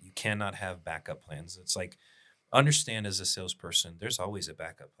 Right? You cannot have backup plans. It's like, understand as a salesperson, there's always a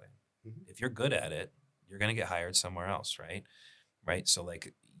backup plan. If you're good at it, you're going to get hired somewhere else, right? Right. So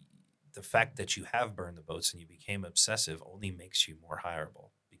like the fact that you have burned the boats and you became obsessive only makes you more hireable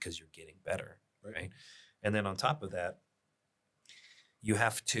because you're getting better. Right. And then on top of that, you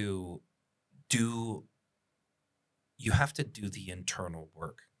have to do the internal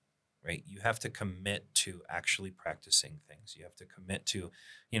work, right? You have to commit to actually practicing things. You have to commit to,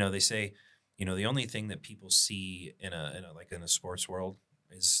 you know, they say, you know, the only thing that people see in a sports world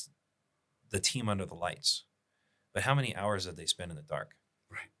is the team under the lights. But how many hours did they spend in the dark?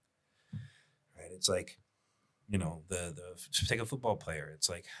 Right. It's like, you know, take a football player. It's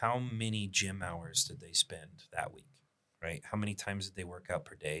like, how many gym hours did they spend that week? Right. How many times did they work out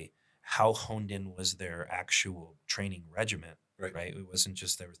per day? How honed in was their actual training regiment? Right. It wasn't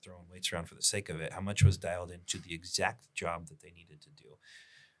just they were throwing weights around for the sake of it. How much was dialed into the exact job that they needed to do?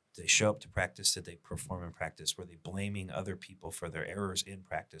 Did they show up to practice? Did they perform in practice? Were they blaming other people for their errors in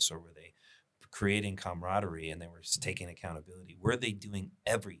practice, or were they creating camaraderie and they were taking accountability? Were they doing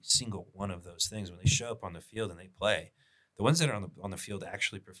every single one of those things when they show up on the field and they play? The ones that are on the field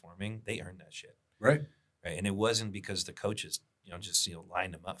actually performing, they earned that shit. Right. And it wasn't because the coaches, you know, just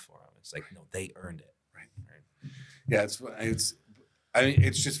lined them up for them. It's like, no, they earned it. Right. Yeah,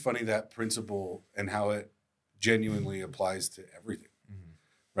 it's just funny, that principle and how it genuinely applies to everything.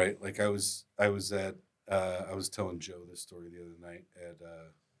 Right. Like I was telling Joe this story the other night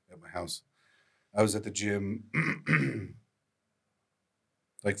at my house. I was at the gym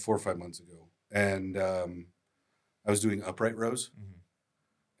like 4 or 5 months ago, and I was doing upright rows,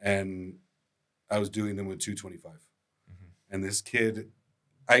 and I was doing them with 225. And this kid,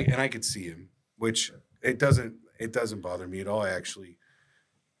 I could see him, which it doesn't bother me at all. I actually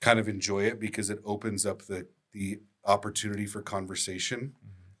kind of enjoy it because it opens up the opportunity for conversation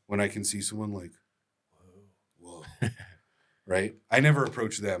when I can see someone like, whoa. Right? I never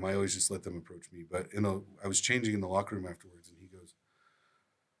approach them. I always just let them approach me. But I was changing in the locker room afterwards, and he goes,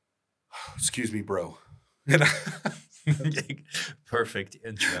 "Excuse me, bro." And Perfect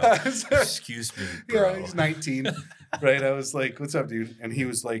intro. Excuse me, bro. Yeah, he's 19. Right? I was like, "What's up, dude?" And he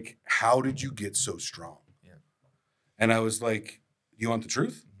was like, "How did you get so strong?" Yeah. And I was like, "You want the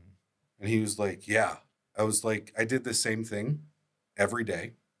truth?" And he was like, "Yeah." I was like, "I did the same thing every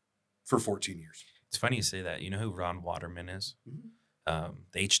day for 14 years. It's funny you say that. You know who Ron Waterman is? The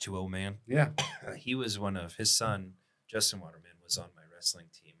H2O man. Yeah. He was his son, Justin Waterman, was on my wrestling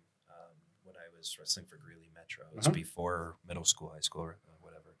team when I was wrestling for Greeley Metro. It was before middle school, high school, or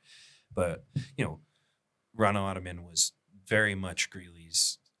whatever. But, you know, Ron Waterman was very much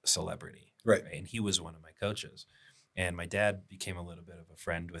Greeley's celebrity. Right. And he was one of my coaches. And my dad became a little bit of a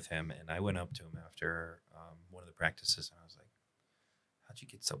friend with him. And I went up to him after one of the practices, and I was like, "How'd you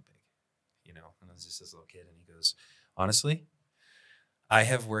get so big?" You know, and I was just this little kid, and he goes, "Honestly, I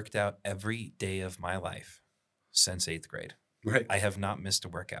have worked out every day of my life since 8th grade. Right. I have not missed a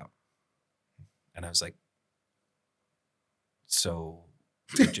workout. And I was like, so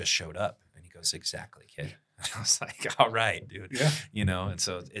you just showed up? And he goes, exactly, kid. And I was like, all right, dude. Yeah. You know, and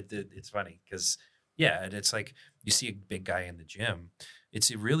so it's funny because, yeah, and it's like you see a big guy in the gym. It's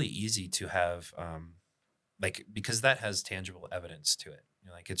really easy to have, like, because that has tangible evidence to it. You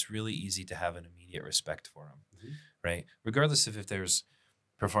know, like, it's really easy to have an immediate respect for him, right? Regardless of if there's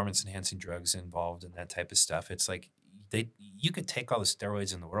performance enhancing drugs involved and that type of stuff. It's like you could take all the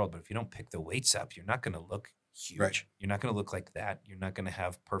steroids in the world, but if you don't pick the weights up, you're not going to look huge. Right. You're not going to look like that. You're not going to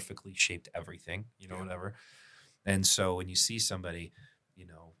have perfectly shaped everything, you know, whatever. And so when you see somebody, you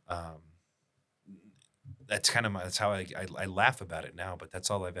know, that's kind of that's how I laugh about it now, but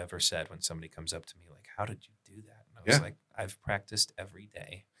that's all I've ever said when somebody comes up to me like, how did you do that? And I was like, I've practiced every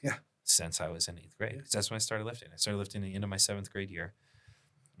day since I was in 8th grade. 'Cause that's when I started lifting. I started lifting at the end of my 7th grade year.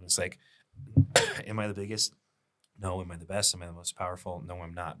 And it's like, am I the biggest? No. Am I the best? Am I the most powerful? No,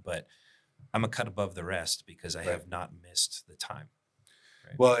 I'm not. But I'm a cut above the rest because I have not missed the time.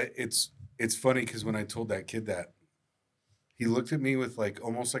 Right? Well, it's funny because when I told that kid that, he looked at me with like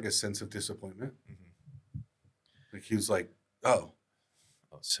almost like a sense of disappointment. Like he was like, "Oh,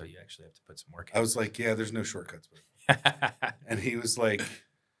 so you actually have to put some work in." I was like, "Yeah, there's no shortcuts." And he was like,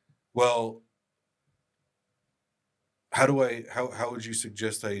 "Well, how would you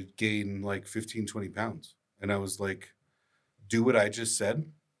suggest I gain like 15, 20 pounds?" And I was like, "Do what I just said,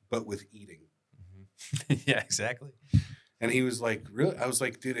 but with eating." Yeah, exactly. And he was like, "Really?" I was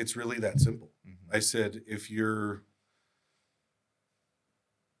like, "Dude, it's really that simple." I said,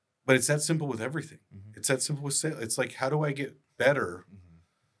 but it's that simple with everything. It's that simple with sales. It's like, how do I get better?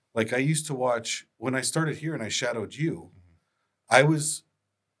 Like I used to watch when I started here and I shadowed you, I was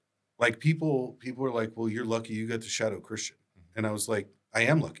like, people were like, well, you're lucky you got to shadow Christian. And I was like, I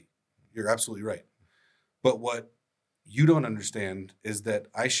am lucky. You're absolutely right. But what you don't understand is that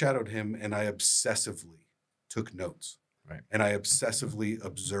I shadowed him and I obsessively took notes. Right. And I obsessively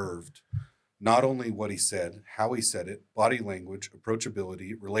observed not only what he said, how he said it, body language,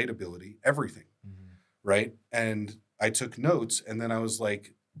 approachability, relatability, everything. Right. And I took notes and then I was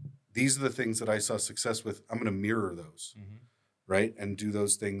like, these are the things that I saw success with. I'm going to mirror those. Right. And do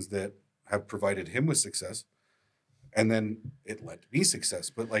those things that have provided him with success. And then it led to me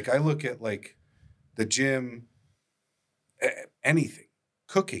success. But like, I look at like the gym, anything,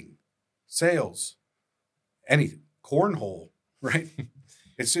 cooking, sales, anything, cornhole, right?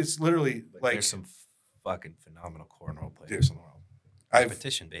 It's literally like there's some fucking phenomenal cornhole players in the world.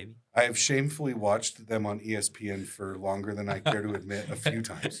 Competition, baby. I have shamefully watched them on ESPN for longer than I care to admit a few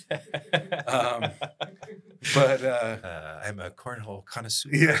times. But I'm a cornhole connoisseur.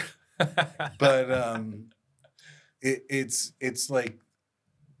 Yeah. But it's like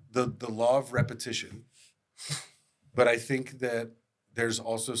the law of repetition. But I think that there's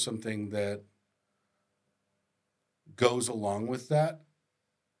also something that goes along with that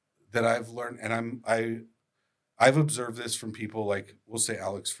I've learned, and I've observed this from people like, we'll say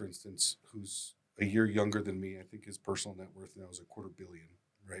Alex, for instance, who's a year younger than me. I think his personal net worth now is $250 million,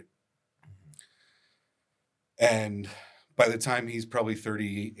 right? And by the time he's probably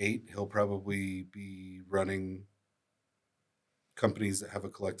 38, he'll probably be running companies that have a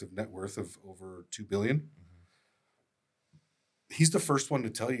collective net worth of over 2 billion. He's the first one to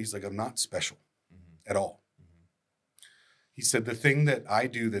tell you, he's like, I'm not special at all. He said, the thing that I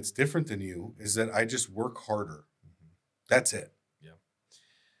do that's different than you is that I just work harder. That's it. Yeah.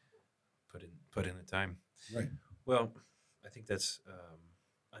 Put in the time. Right. Well, I think that's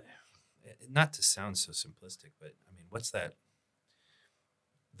not to sound so simplistic, but I mean, what's that?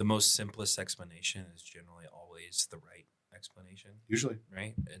 The most simplest explanation is generally always the right explanation. Usually.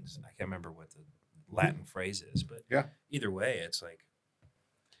 Right? And I can't remember what the Latin phrase is, but either way, it's like,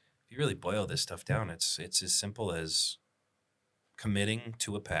 if you really boil this stuff down, it's as simple as committing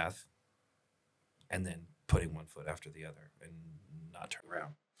to a path and then putting one foot after the other and not turn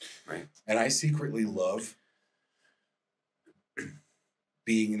around. Right. And I secretly love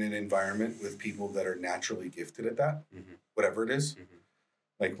being in an environment with people that are naturally gifted at that, whatever it is.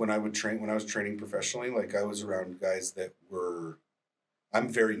 Like when I was training professionally, like I was around guys that were, I'm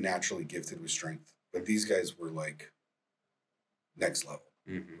very naturally gifted with strength, but these guys were like next level,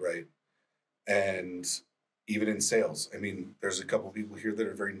 right? And even in sales, I mean, there's a couple people here that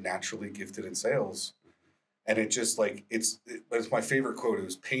are very naturally gifted in sales. And it just like, it's my favorite quote. It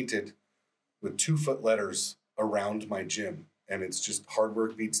was painted with 2-foot letters around my gym. And it's just hard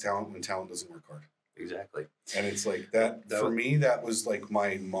work beats talent when talent doesn't work hard. Exactly. And it's like that for me, that was like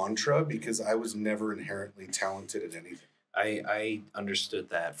my mantra because I was never inherently talented at anything. I understood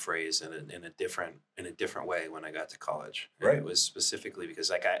that phrase in a different way when I got to college. And Right. it was specifically because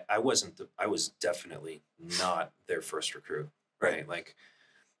like I was definitely not their first recruit, right? Like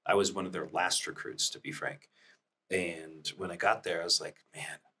I was one of their last recruits, to be frank. And when I got there, I was like,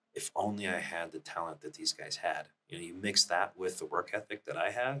 man, if only I had the talent that these guys had. You know, you mix that with the work ethic that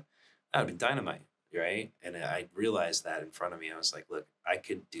I had, that would be dynamite, right? And I realized that in front of me. I was like, look, I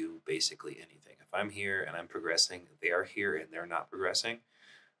could do basically anything. If I'm here and I'm progressing, they are here and they're not progressing,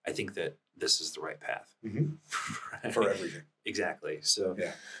 I think that this is the right path. Right? For everything. Exactly. So,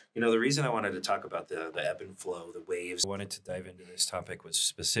 Yeah. you know, the reason I wanted to talk about the ebb and flow, the waves, I wanted to dive into this topic was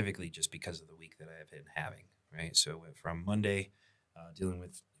specifically just because of the week that I have been having, right? So went from Monday, dealing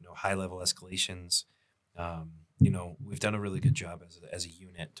with, you know, high level escalations. You know, we've done a really good job as a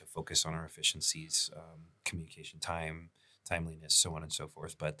unit to focus on our efficiencies, communication time, timeliness, so on and so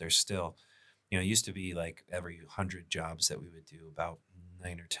forth. But there's still, you know, it used to be like every 100 jobs that we would do, about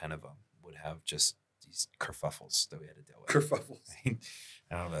 9 or 10 of them would have just these kerfuffles that we had to deal with. Kerfuffles. I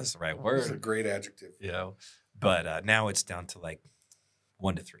don't know if that's the right That's a word, great adjective. you know, but now it's down to like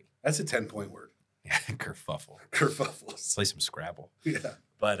 1 to 3. That's a 10-point word. Yeah, kerfuffle. Kerfuffles. Let's play some Scrabble. Yeah.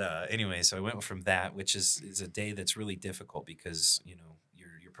 But anyway, so I went from that, which is a day that's really difficult because, you know,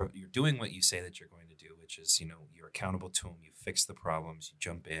 you're doing what you say that you're going to do, which is, you know, you're accountable to them. You fix the problems. You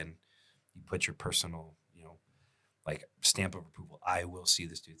jump in. You put your personal, you know, like stamp of approval. I will see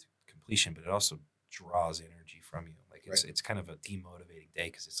this to completion, but it also draws energy from you. Like it's kind of a demotivating day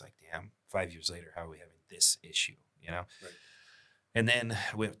because it's like, damn, 5 years later, how are we having this issue? You know. Right. And then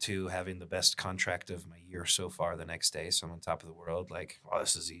went to having the best contract of my year so far the next day. So I'm on top of the world. Like, oh,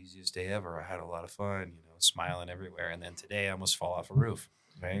 this is the easiest day ever. I had a lot of fun, you know, smiling everywhere. And then today I almost fall off a roof.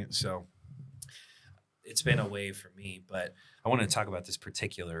 Right. So it's been a wave for me. But I wanted to talk about this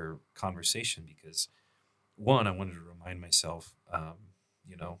particular conversation because, one, I wanted to remind myself,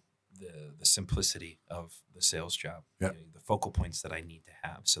 you know, the simplicity of the sales job, Yep. you know, the focal points that I need to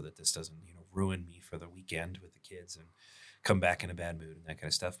have so that this doesn't, you know, ruin me for the weekend with the kids and come back in a bad mood and that kind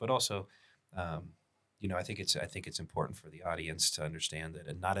of stuff. But also, you know, I think it's important for the audience to understand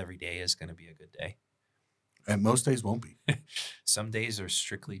that not every day is going to be a good day. And most days won't be. Some days are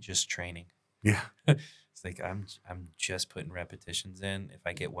strictly just training. Yeah. It's like I'm just putting repetitions in. If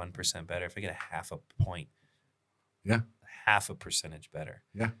I get 1% better, if I get a half a point, half a percentage better,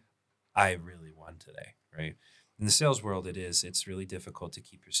 I really won today, right? In the sales world, it's really difficult to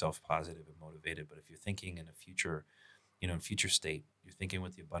keep yourself positive and motivated. But if you're thinking in a future, you know, in future state, you're thinking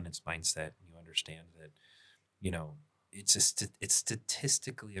with the abundance mindset, and you understand that, you know, it's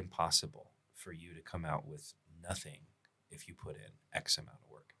statistically impossible for you to come out with nothing if you put in X amount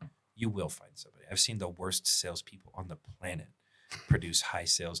of work. You will find somebody. I've seen the worst salespeople on the planet produce high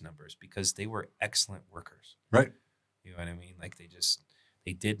sales numbers because they were excellent workers. Right. You know what I mean? Like they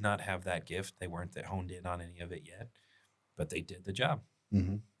did not have that gift. They weren't that honed in on any of it yet, but they did the job.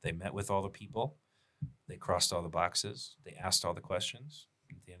 Mm-hmm. They met with all the people. They crossed all the boxes. They asked all the questions.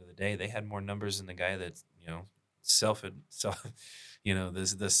 At the end of the day, they had more numbers than the guy that, you know, you know,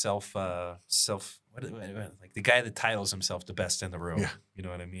 like the guy that titles himself the best in the room. Yeah. You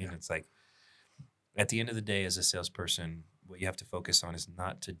know what I mean? Yeah. It's like at the end of the day, as a salesperson, what you have to focus on is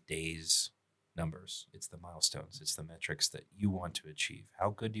not today's numbers. It's the milestones. It's the metrics that you want to achieve.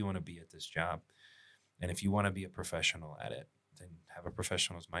 How good do you want to be at this job? And if you want to be a professional at it, then have a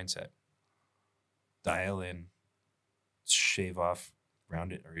professional's mindset. Dial in, shave off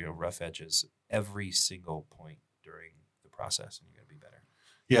round it or, you know, rough edges every single point during the process, and you're going to be better.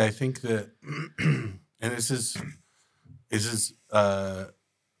 Yeah, I think that, and this is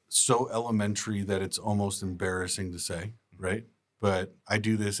so elementary that it's almost embarrassing to say, right? But I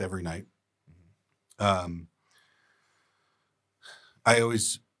do this every night. I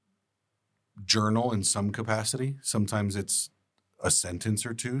always journal in some capacity. Sometimes it's a sentence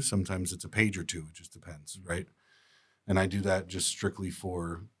or two. Sometimes it's a page or two. It just depends, right? And I do that just strictly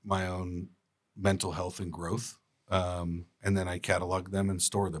for my own mental health and growth. And then I catalog them and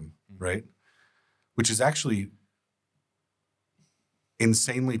store them, right? Which is actually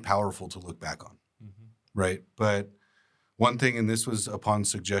insanely powerful to look back on, right? But one thing, and this was upon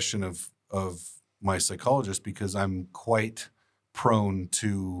suggestion of my psychologist, because I'm quite prone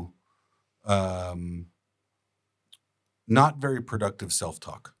to not very productive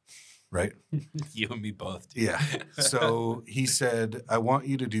self-talk, right? You and me both. Yeah. So he said, I want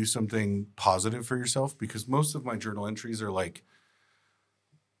you to do something positive for yourself, because most of my journal entries are like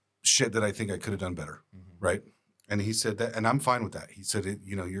shit that I think I could have done better, right? And he said that, and I'm fine with that. He said,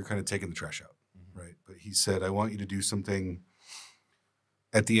 you know, you're kind of taking the trash out, right? But he said, I want you to do something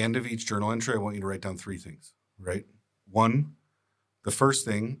at the end of each journal entry. I want you to write down 3 things, right? One, the first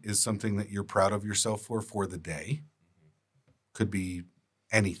thing is something that you're proud of yourself for the day. Could be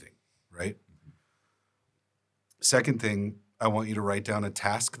anything, right? Second thing, I want you to write down a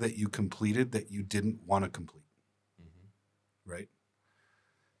task that you completed that you didn't want to complete, right?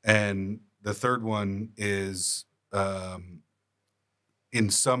 And the third one is, in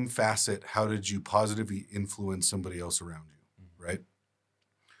some facet, how did you positively influence somebody else around you, right?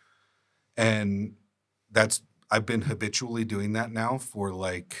 And I've been habitually doing that now for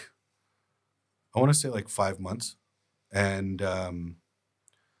like, I want to say like 5 months. And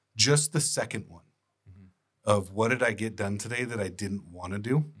just the second one of what did I get done today that I didn't want to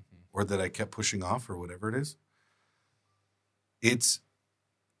do or that I kept pushing off or whatever it is, it's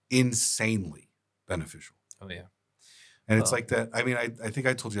insanely beneficial. Oh, yeah. And it's like that. I mean, I think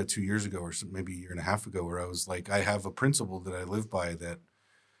I told you that 2 years ago or maybe a year and a half ago, where I was like, I have a principle that I live by, that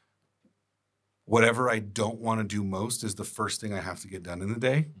whatever I don't want to do most is the first thing I have to get done in the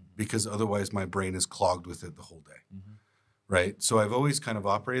day, because otherwise my brain is clogged with it the whole day. Right. So I've always kind of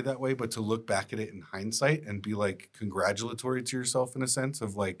operated that way, but to look back at it in hindsight and be like congratulatory to yourself in a sense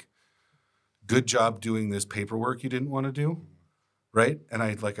of like, good job doing this paperwork you didn't want to do. Right. And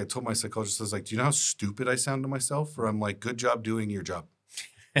I told my psychologist, I was like, do you know how stupid I sound to myself? Or I'm like, good job doing your job.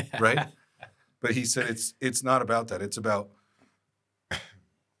 Right. But he said, it's not about that. It's about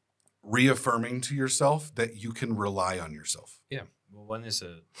reaffirming to yourself that you can rely on yourself. Yeah. Well, one is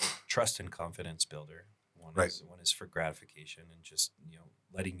a trust and confidence builder. One is for gratification and just,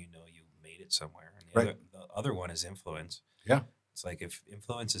 letting you know you made it somewhere. And the other one is influence. Yeah. It's like, if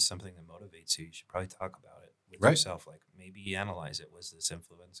influence is something that motivates you, you should probably talk about it with yourself. Like, maybe analyze it. Was this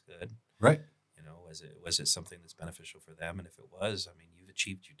influence good? Right. Was it something that's beneficial for them? And if it was, I mean, you've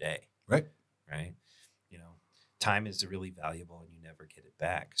achieved your day. Right. Right. Time is really valuable and you never get it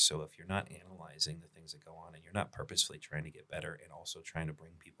back. So if you're not analyzing the things that go on and you're not purposefully trying to get better and also trying to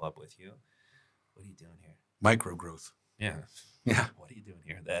bring people up with you, what are you doing here? Micro growth. Yeah. What are you doing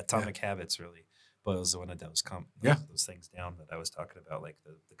here? The atomic habits really boils one of those things down that I was talking about. Like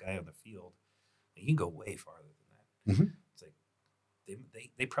the guy on the field, you can go way farther than that. It's like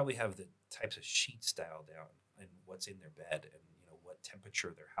they probably have the types of sheet style down and what's in their bed and what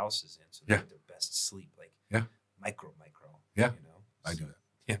temperature their house is in, so they get their best sleep. Like micro. Yeah, I do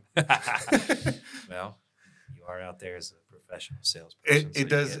that. Yeah. Well, you are out there as a professional salesperson. It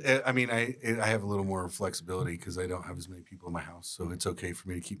does. I mean, I have a little more flexibility because I don't have as many people in my house, so it's okay for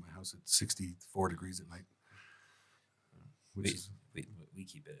me to keep my house at 64 degrees at night. We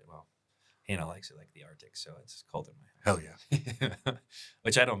keep it Hannah likes it like the Arctic, so it's cold in my house. Hell yeah.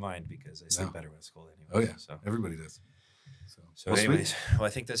 Which I don't mind because I sleep better when it's cold anyway. Oh yeah, so everybody does. So anyways, I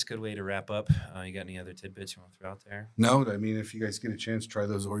think that's a good way to wrap up. You got any other tidbits you want to throw out there? No, I mean, if you guys get a chance, try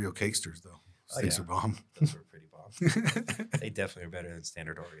those Oreo cakesters, though. Things are bomb. Those were pretty bomb. They definitely are better than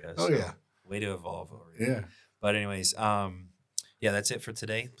standard Oreos. Oh, yeah. Way to evolve Oreo. Yeah. But anyways, that's it for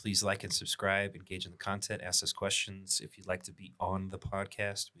today. Please like and subscribe, engage in the content, ask us questions. If you'd like to be on the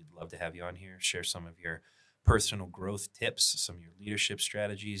podcast, we'd love to have you on here. Share some of your personal growth tips, some of your leadership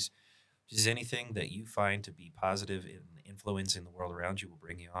strategies. Just anything that you find to be positive in influencing the world around you, will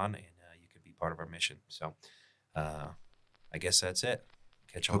bring you on, and you could be part of our mission. So I guess that's it.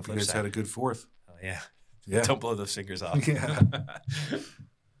 Catch you on the flip side. Hope you guys had a good 4th. Oh, yeah. Don't blow those fingers off. Yeah.